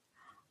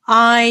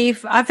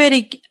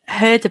already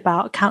heard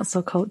about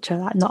cancel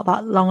culture not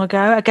that long ago.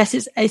 I guess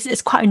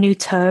it's quite a new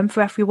term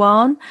for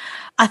everyone.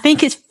 I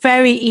think it's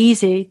very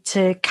easy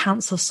to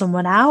cancel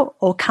someone out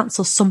or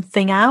cancel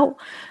something out,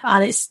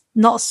 and it's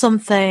not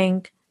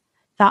something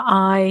that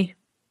I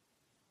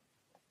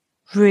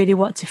really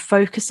want to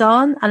focus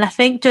on. And I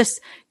think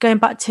just going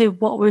back to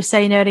what we were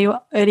saying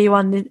earlier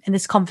on in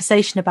this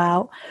conversation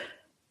about,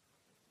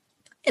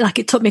 like,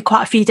 it took me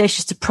quite a few days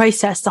just to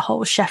process the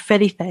whole Chef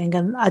Philly thing,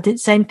 and I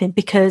didn't say anything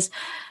because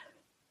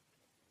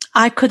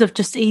I could have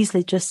just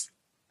easily just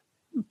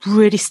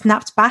really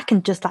snapped back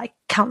and just like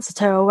cancelled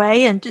her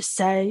away and just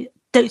say,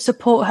 don't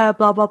support her,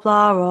 blah, blah,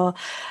 blah.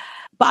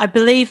 But I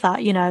believe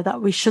that,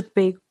 that we should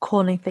be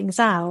calling things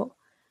out.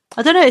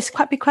 I don't know. It's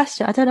quite a big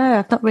question. I don't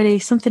know.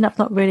 Something I've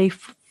not really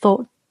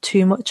thought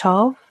too much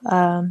of.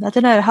 I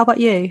don't know. How about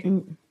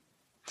you?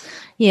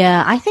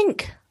 Yeah, I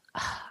think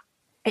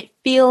it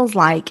feels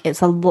like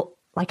it's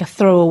like a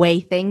throwaway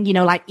thing,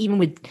 like even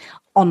with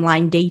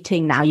online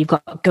dating now, you've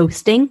got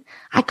ghosting.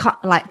 I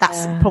can't, like,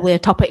 that's probably a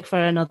topic for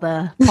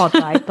another pod,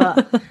 right?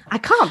 But I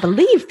can't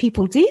believe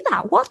people do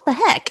that. What the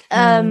heck?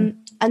 And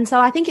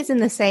so I think it's in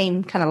the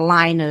same kind of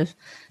line of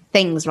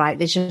things, right?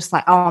 It's just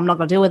like, oh, I'm not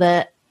going to deal with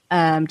it.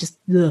 Just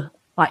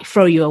like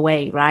throw you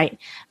away, right?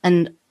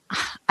 And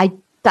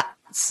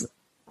that's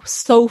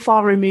so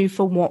far removed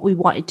from what we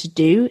wanted to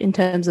do in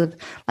terms of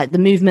like the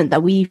movement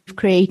that we've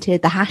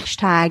created, the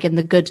hashtag and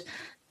the good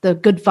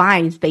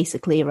vibes,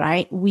 basically,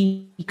 right?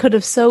 We could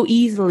have so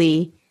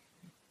easily,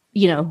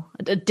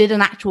 did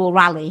an actual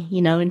rally,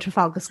 in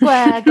Trafalgar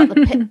Square, got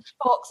the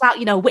pitchforks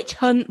out, witch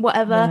hunt,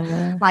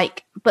 whatever.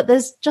 But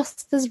there's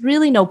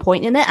really no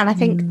point in it. And I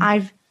think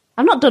I've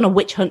not done a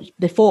witch hunt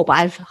before, but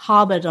I've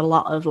harbored a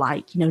lot of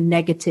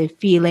negative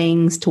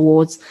feelings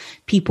towards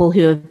people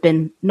who have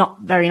been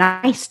not very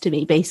nice to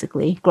me,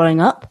 basically, growing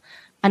up.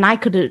 And I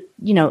could have,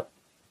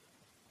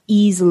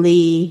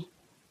 easily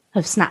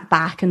have snapped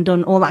back and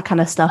done all that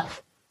kind of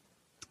stuff.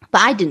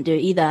 But I didn't do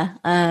it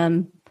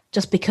either,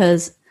 just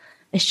because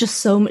it's just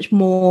so much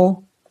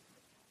more,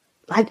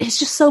 it's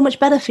just so much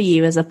better for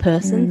you as a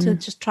person to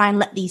just try and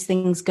let these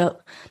things go.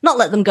 Not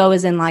let them go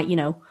as in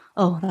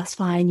oh, that's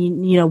fine,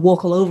 you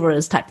walk all over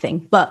us type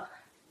thing. But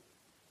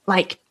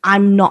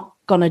I'm not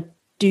going to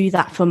do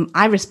that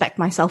I respect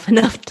myself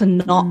enough to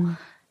not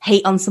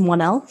hate on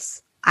someone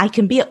else. I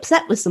can be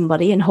upset with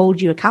somebody and hold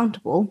you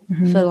accountable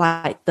for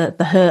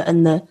the hurt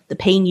and the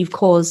pain you've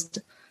caused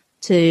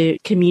to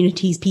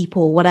communities,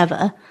 people,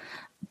 whatever.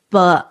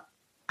 But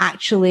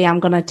actually, I'm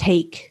going to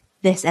take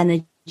this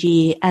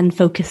energy and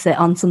focus it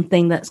on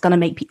something that's going to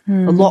make a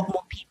lot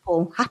more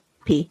people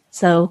happy.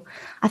 So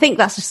I think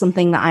that's just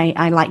something that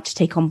I like to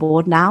take on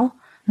board now.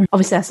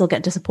 Obviously, I still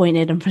get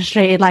disappointed and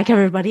frustrated like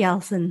everybody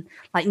else and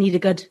need a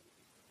good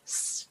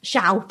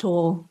shout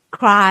or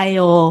cry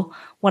or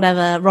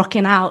whatever,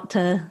 rocking out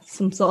to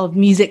some sort of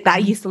music that I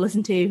used to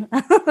listen to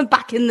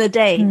back in the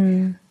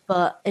day.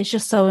 But it's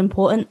just so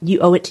important. You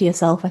owe it to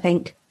yourself, I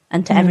think,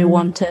 and to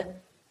everyone to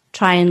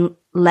try and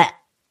let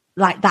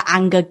that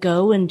anger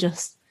go. And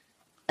just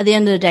at the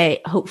end of the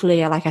day,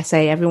 hopefully, like I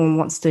say, everyone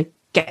wants to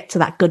get to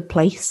that good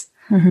place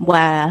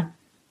where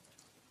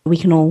we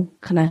can all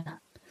kind of,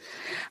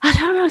 I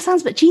don't know, it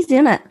sounds a bit cheesy,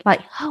 isn't it?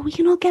 We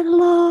can all get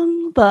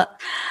along. But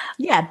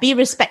yeah, be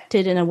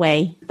respected in a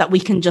way that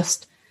we can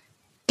just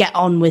get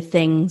on with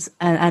things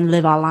and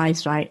live our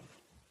lives, right?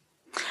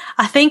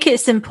 I think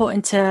it's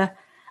important to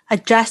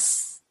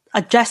address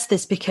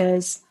this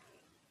because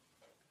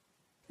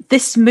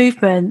this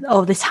movement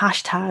or this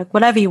hashtag,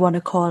 whatever you want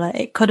to call it,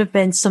 it could have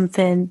been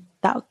something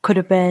that could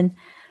have been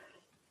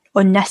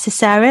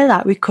unnecessary.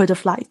 We could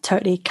have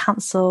totally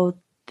cancelled,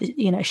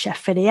 Chef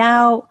Philly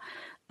out,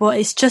 but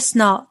it's just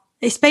not.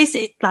 It's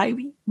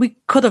basically we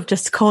could have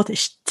just called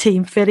it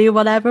Team Philly or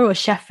whatever, or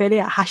Chef Philly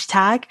at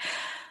hashtag.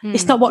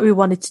 It's not what we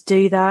wanted to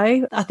do,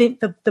 though. I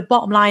think the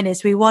bottom line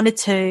is there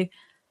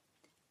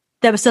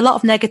was a lot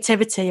of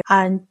negativity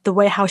and the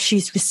way how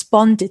she's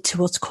responded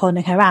to us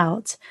calling her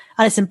out.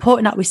 And it's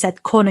important that we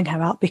said calling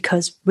her out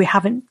because we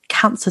haven't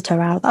cancelled her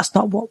out. That's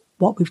not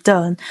what we've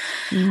done.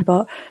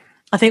 But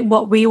I think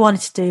what we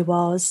wanted to do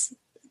was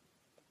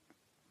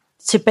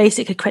to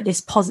basically create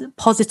this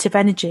positive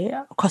energy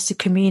across the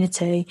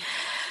community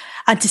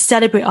and to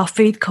celebrate our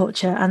food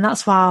culture. And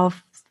that's why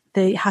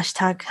the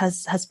hashtag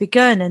has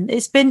begun, and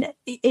it's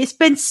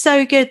been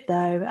so good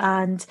though.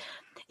 And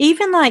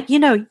even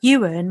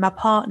Ewan, my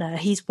partner,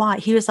 he's white.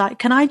 He was like,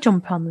 "Can I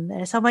jump on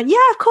this?" I went,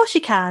 "Yeah, of course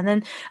you can."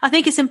 And I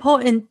think it's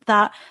important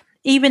that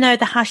even though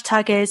the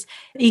hashtag is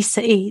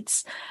Easter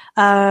Eats,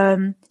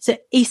 so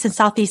East and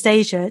Southeast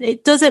Asia,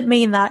 it doesn't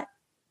mean that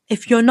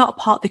if you're not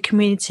part of the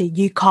community,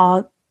 you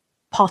can't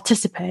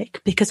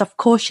participate, because of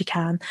course you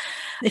can.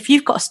 If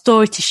you've got a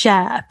story to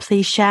share,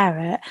 please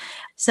share it.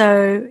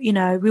 So,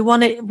 we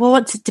want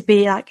it to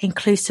be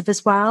inclusive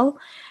as well.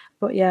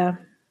 But yeah,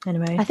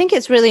 anyway. I think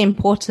it's really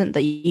important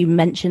that you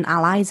mention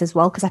allies as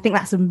well, because I think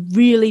that's a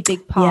really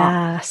big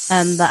part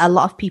that a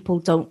lot of people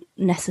don't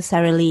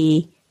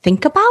necessarily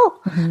think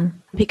about.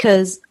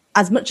 Because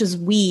as much as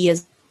we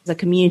as a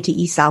community,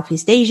 East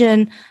Southeast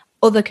Asian,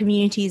 other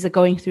communities are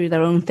going through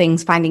their own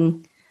things,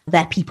 finding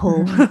their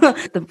people,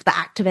 the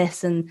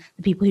activists and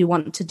the people who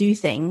want to do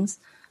things.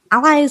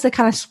 Allies are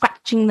kind of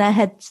scratching their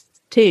heads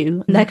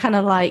too. And they're kind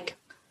of like,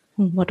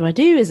 what do I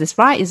do? Is this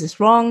right? Is this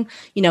wrong?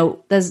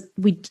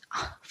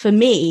 For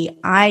me,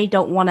 I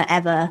don't want to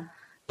ever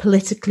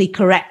politically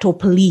correct or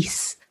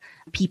police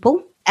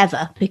people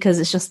ever, because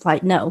it's just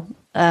no,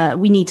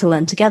 we need to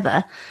learn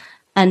together.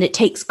 And it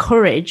takes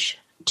courage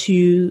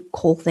to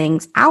call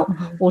things out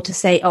or to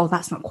say, oh,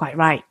 that's not quite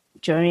right.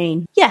 Do you know what I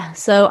mean? Yeah.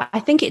 So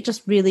I think it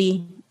just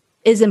really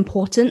is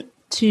important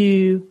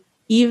to,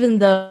 even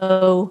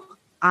though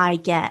I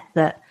get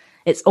that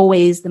it's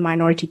always the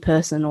minority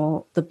person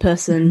or the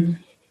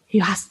person who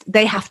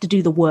they have to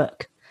do the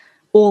work.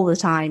 all the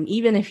time,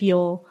 even if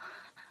you're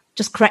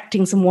just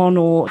correcting someone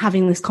or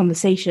having this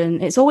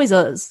conversation, it's always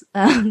us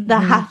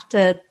that have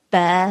to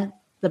bear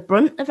the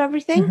brunt of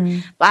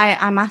everything. But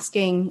I'm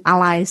asking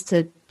allies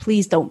to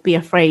please don't be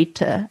afraid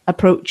to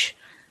approach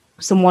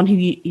someone who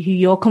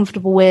you're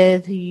comfortable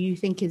with, who you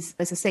think is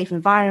a safe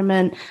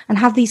environment, and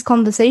have these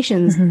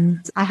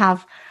conversations. I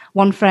have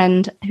one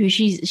friend who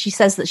she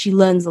says that she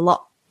learns a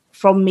lot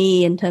from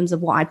me in terms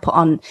of what I put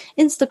on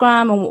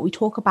Instagram and what we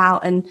talk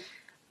about. And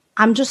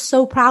I'm just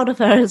so proud of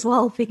her as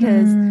well,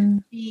 because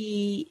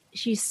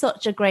she's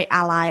such a great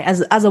ally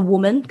as a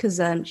woman, because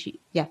she's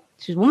a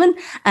woman,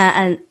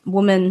 and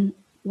women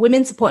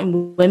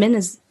supporting women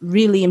is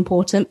really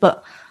important.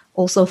 But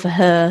also for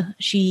her,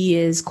 she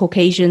is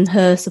Caucasian,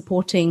 her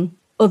supporting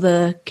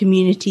other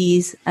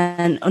communities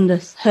and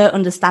her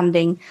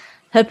understanding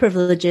her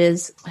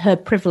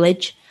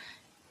privilege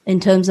in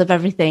terms of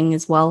everything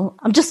as well.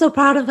 I'm just so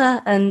proud of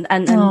her, and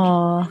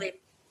really,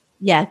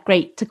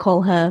 great to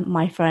call her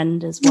my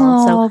friend as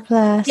well. So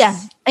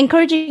bless.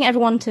 Encouraging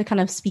everyone to kind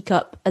of speak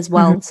up as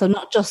well. So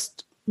not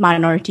just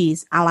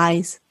minorities,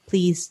 allies,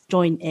 please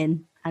join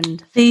in.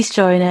 And please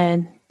join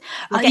in.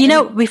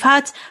 We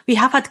have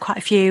had quite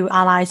a few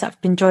allies that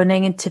have been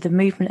joining into the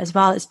movement as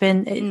well. It's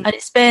been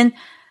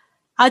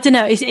I don't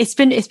know, it's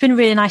been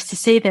really nice to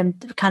see them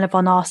kind of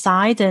on our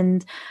side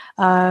and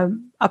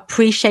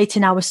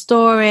appreciating our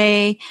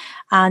story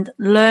and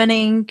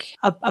learning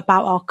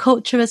about our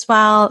culture as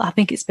well. I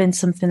think it's been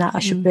something that I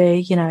should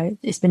be,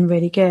 it's been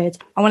really good.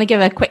 I want to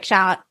give a quick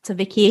shout out to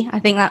Vicky. I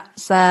think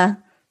that's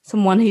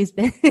someone who's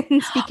been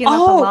speaking up a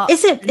lot.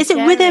 Is it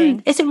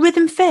Rhythm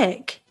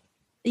Fic?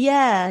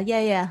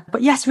 Yeah.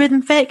 But yes,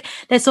 Rhythm Fic.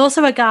 There's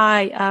also a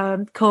guy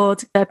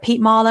called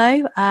Pete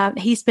Marlowe.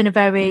 He's been a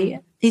really,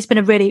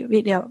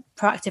 really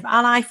proactive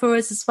ally for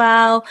us as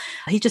well.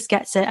 He just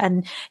gets it,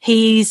 and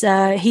he's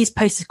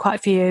posted quite a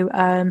few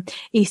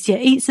Easier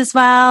Eats as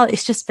well.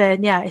 It's just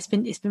been it's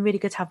been really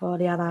good to have all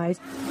the allies.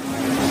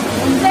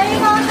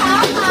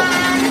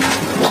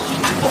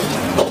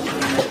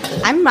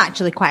 I'm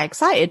actually quite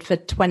excited for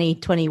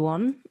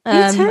 2021.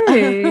 Me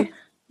too.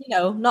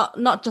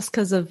 Not just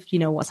because of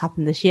what's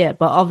happened this year,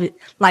 but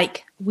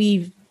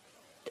we've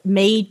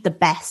made the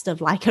best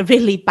of a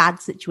really bad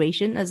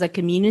situation as a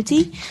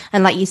community,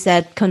 and like you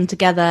said, come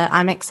together.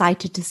 I'm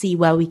excited to see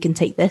where we can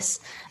take this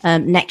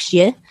next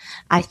year.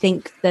 I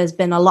think there's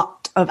been a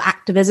lot of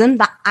activism.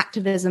 That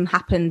activism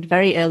happened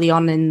very early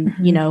on in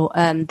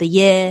the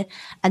year,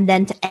 and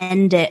then to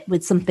end it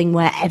with something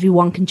where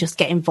everyone can just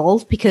get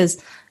involved, because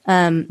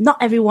not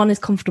everyone is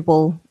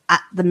comfortable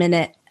at the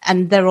minute.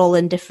 And they're all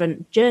in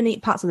different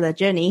parts of their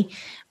journey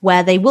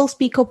where they will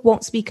speak up,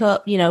 won't speak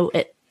up.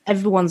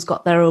 Everyone's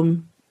got their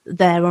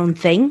own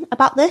thing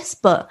about this,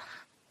 but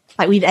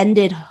we've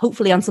ended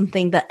hopefully on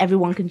something that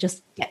everyone can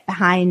just get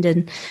behind,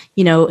 and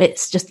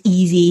it's just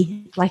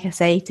easy, like I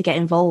say, to get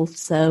involved.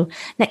 So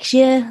next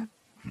year,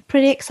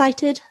 pretty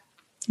excited.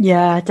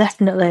 Yeah,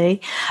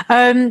 definitely.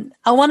 I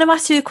want to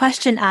ask you a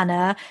question,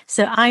 Anna.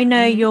 So I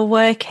know you're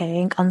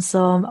working on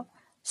some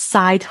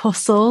side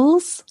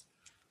hustles.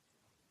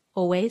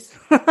 Always.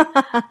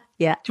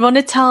 Yeah. Do you want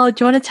to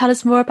tell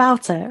us more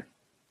about it?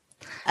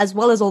 As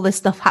well as all this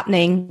stuff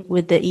happening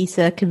with the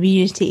ESA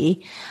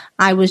community,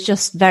 I was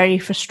just very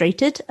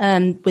frustrated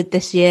with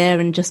this year,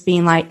 and just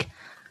being like,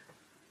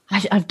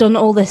 I've done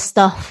all this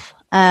stuff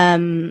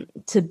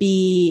to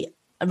be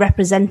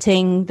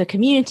representing the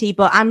community,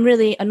 but I'm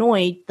really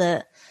annoyed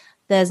that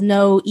there's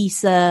no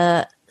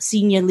ESA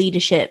senior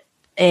leadership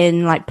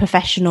in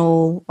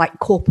professional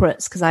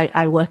corporates, because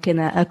I work in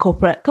a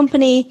corporate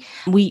company.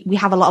 We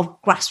have a lot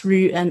of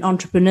grassroots and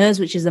entrepreneurs,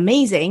 which is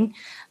amazing,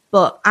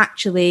 but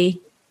actually,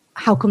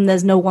 how come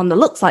there's no one that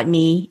looks like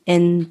me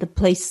in the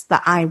place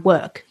that I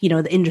work,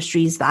 the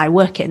industries that I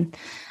work in?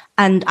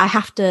 And I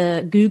have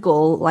to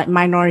Google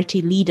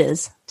minority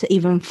leaders to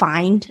even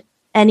find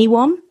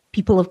anyone,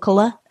 people of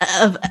color,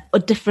 of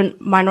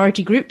different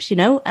minority groups,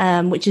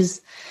 which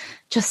is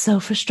just so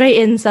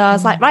frustrating. So I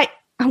was like, right,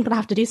 I'm going to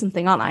have to do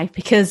something, aren't I?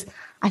 Because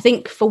I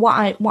think for what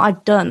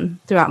I've done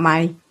throughout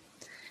my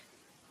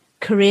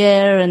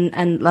career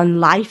and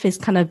life is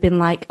kind of been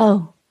like,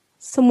 oh,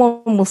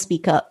 someone will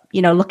speak up,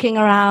 looking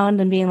around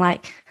and being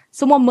like,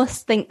 someone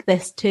must think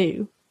this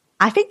too.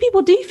 I think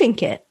people do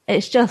think it.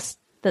 It's just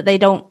that they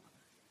don't,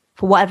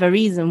 for whatever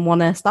reason, want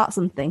to start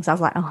something. So I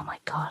was like, oh my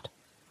God,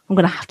 I'm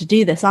going to have to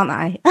do this, aren't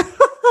I?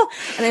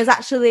 And it was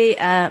actually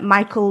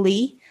Michael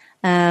Lee,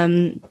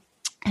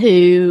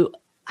 who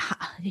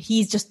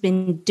he's just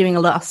been doing a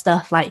lot of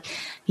stuff.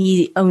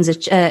 He owns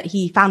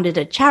he founded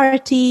a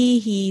charity.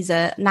 He's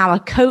now a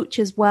coach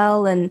as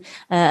well, and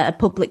a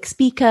public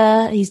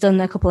speaker. He's done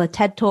a couple of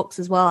TED Talks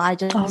as well.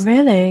 Oh,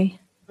 really?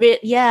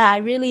 I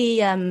really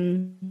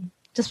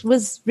just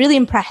was really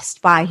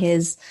impressed by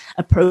his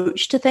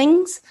approach to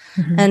things.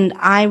 And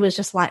I was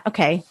just like,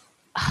 okay,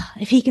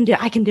 if he can do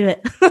it, I can do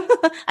it.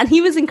 And he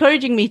was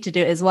encouraging me to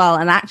do it as well.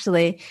 And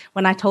actually,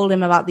 when I told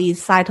him about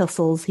these side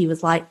hustles, he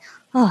was like,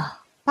 oh,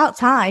 about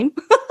time.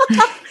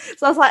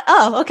 So I was like,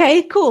 oh,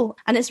 okay, cool.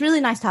 And it's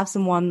really nice to have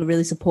someone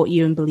really support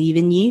you and believe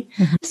in you.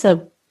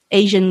 So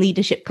Asian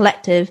Leadership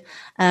Collective,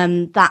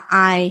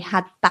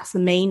 that's the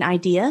main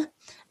idea.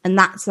 And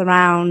that's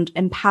around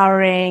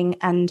empowering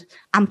and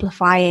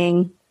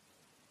amplifying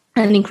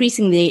and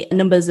increasing the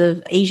numbers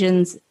of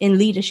Asians in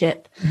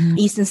leadership,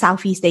 East and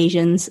Southeast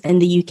Asians in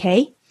the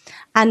UK.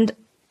 And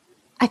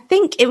I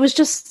think it was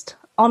just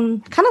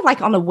on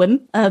a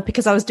whim,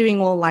 because I was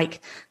doing all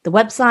like the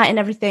website and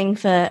everything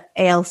for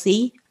ALC.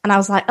 And I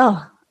was like,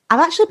 oh, I've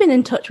actually been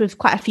in touch with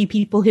quite a few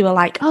people who are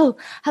like, oh,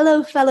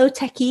 hello, fellow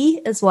techie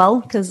as well,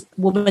 because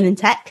woman in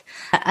tech.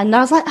 And I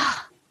was like,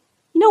 oh,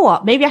 you know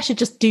what? Maybe I should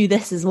just do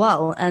this as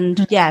well.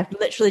 And yeah,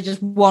 literally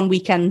just one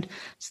weekend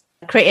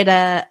created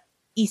a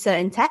ESA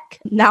in tech.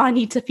 Now I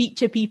need to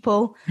feature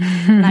people.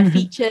 And I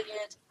featured,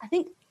 I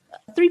think,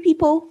 3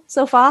 people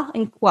so far,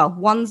 and well,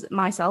 one's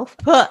myself,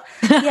 but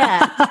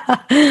yeah,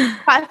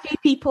 quite a few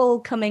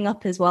people coming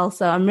up as well.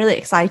 So I'm really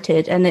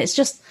excited, and it's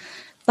just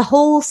the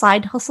whole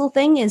side hustle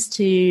thing is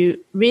to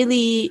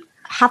really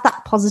have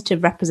that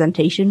positive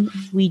representation.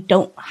 We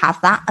don't have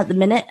that at the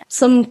minute.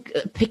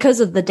 Because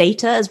of the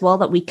data as well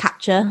that we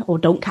capture or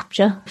don't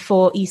capture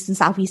for East and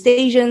Southeast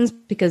Asians,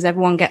 because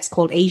everyone gets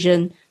called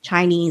Asian,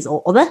 Chinese,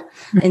 or other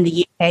in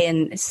the UK,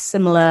 and it's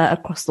similar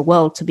across the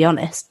world, to be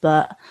honest.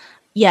 But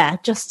yeah,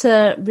 just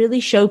to really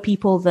show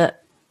people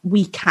that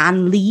we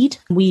can lead,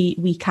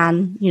 we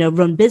can,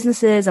 run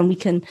businesses, and we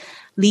can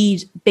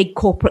lead big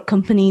corporate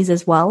companies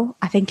as well.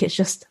 I think it's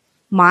just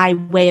my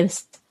way of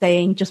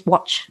saying, just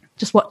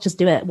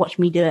do it. Watch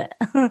me do it.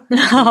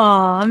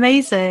 Oh,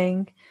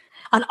 amazing.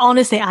 And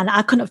honestly, Anne,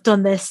 I couldn't have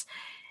done this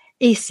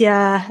EC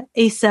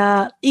Eats,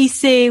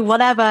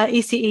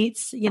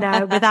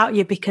 without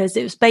you, because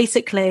it was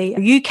basically,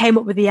 you came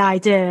up with the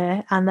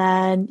idea, and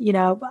then,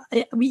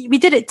 we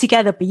did it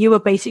together, but you were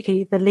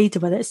basically the leader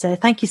with it. So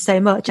thank you so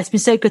much. It's been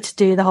so good to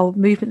do the whole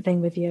movement thing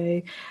with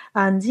you.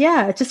 And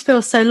yeah, I just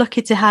feel so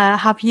lucky to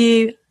have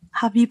you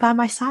by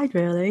my side,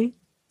 really.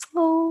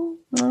 Oh,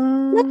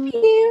 love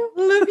you.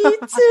 Love you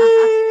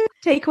too.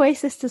 Takeaway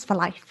sisters for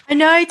life. I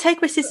know,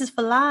 takeaway sisters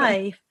for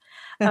life.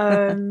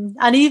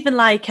 And even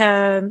like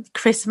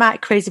Chris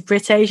Mack, Crazy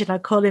Brit Asian, I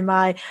call him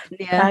my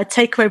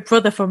takeaway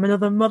brother from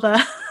another mother.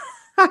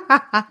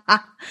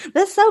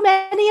 There's so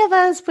many of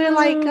us. We're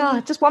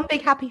like, just one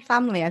big happy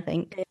family, I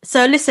think.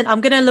 So listen,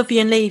 I'm going to love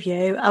you and leave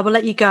you. I will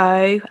let you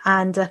go.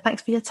 And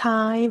thanks for your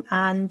time.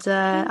 And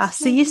I'll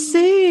see you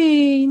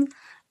soon.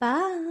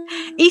 Bye.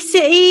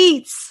 ESA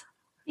Eats.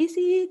 ESA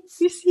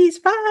Eats. ESA Eats.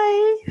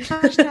 Bye.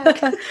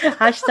 Hashtag.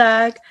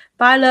 Hashtag.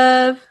 Bye,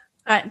 love.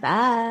 All right.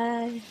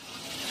 Bye.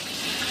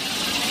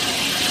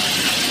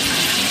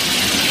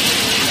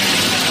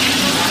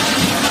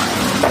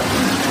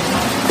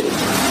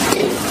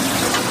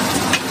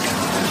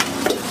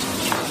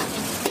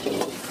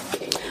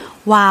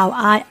 Wow,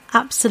 I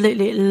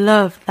absolutely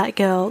love that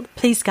girl.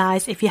 Please,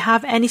 guys, if you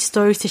have any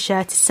stories to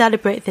share to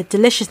celebrate the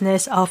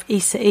deliciousness of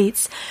ESA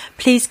Eats,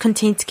 please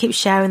continue to keep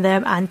sharing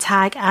them and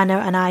tag Anna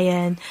and I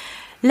in.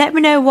 Let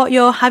me know what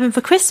you're having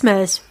for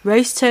Christmas,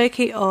 roast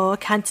turkey or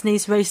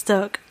Cantonese roast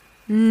duck.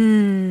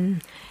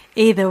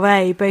 Either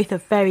way, both are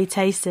very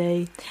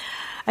tasty.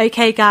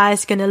 Okay,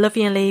 guys, gonna love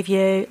you and leave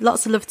you.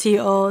 Lots of love to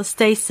you all.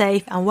 Stay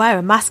safe and wear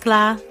a mask,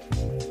 la.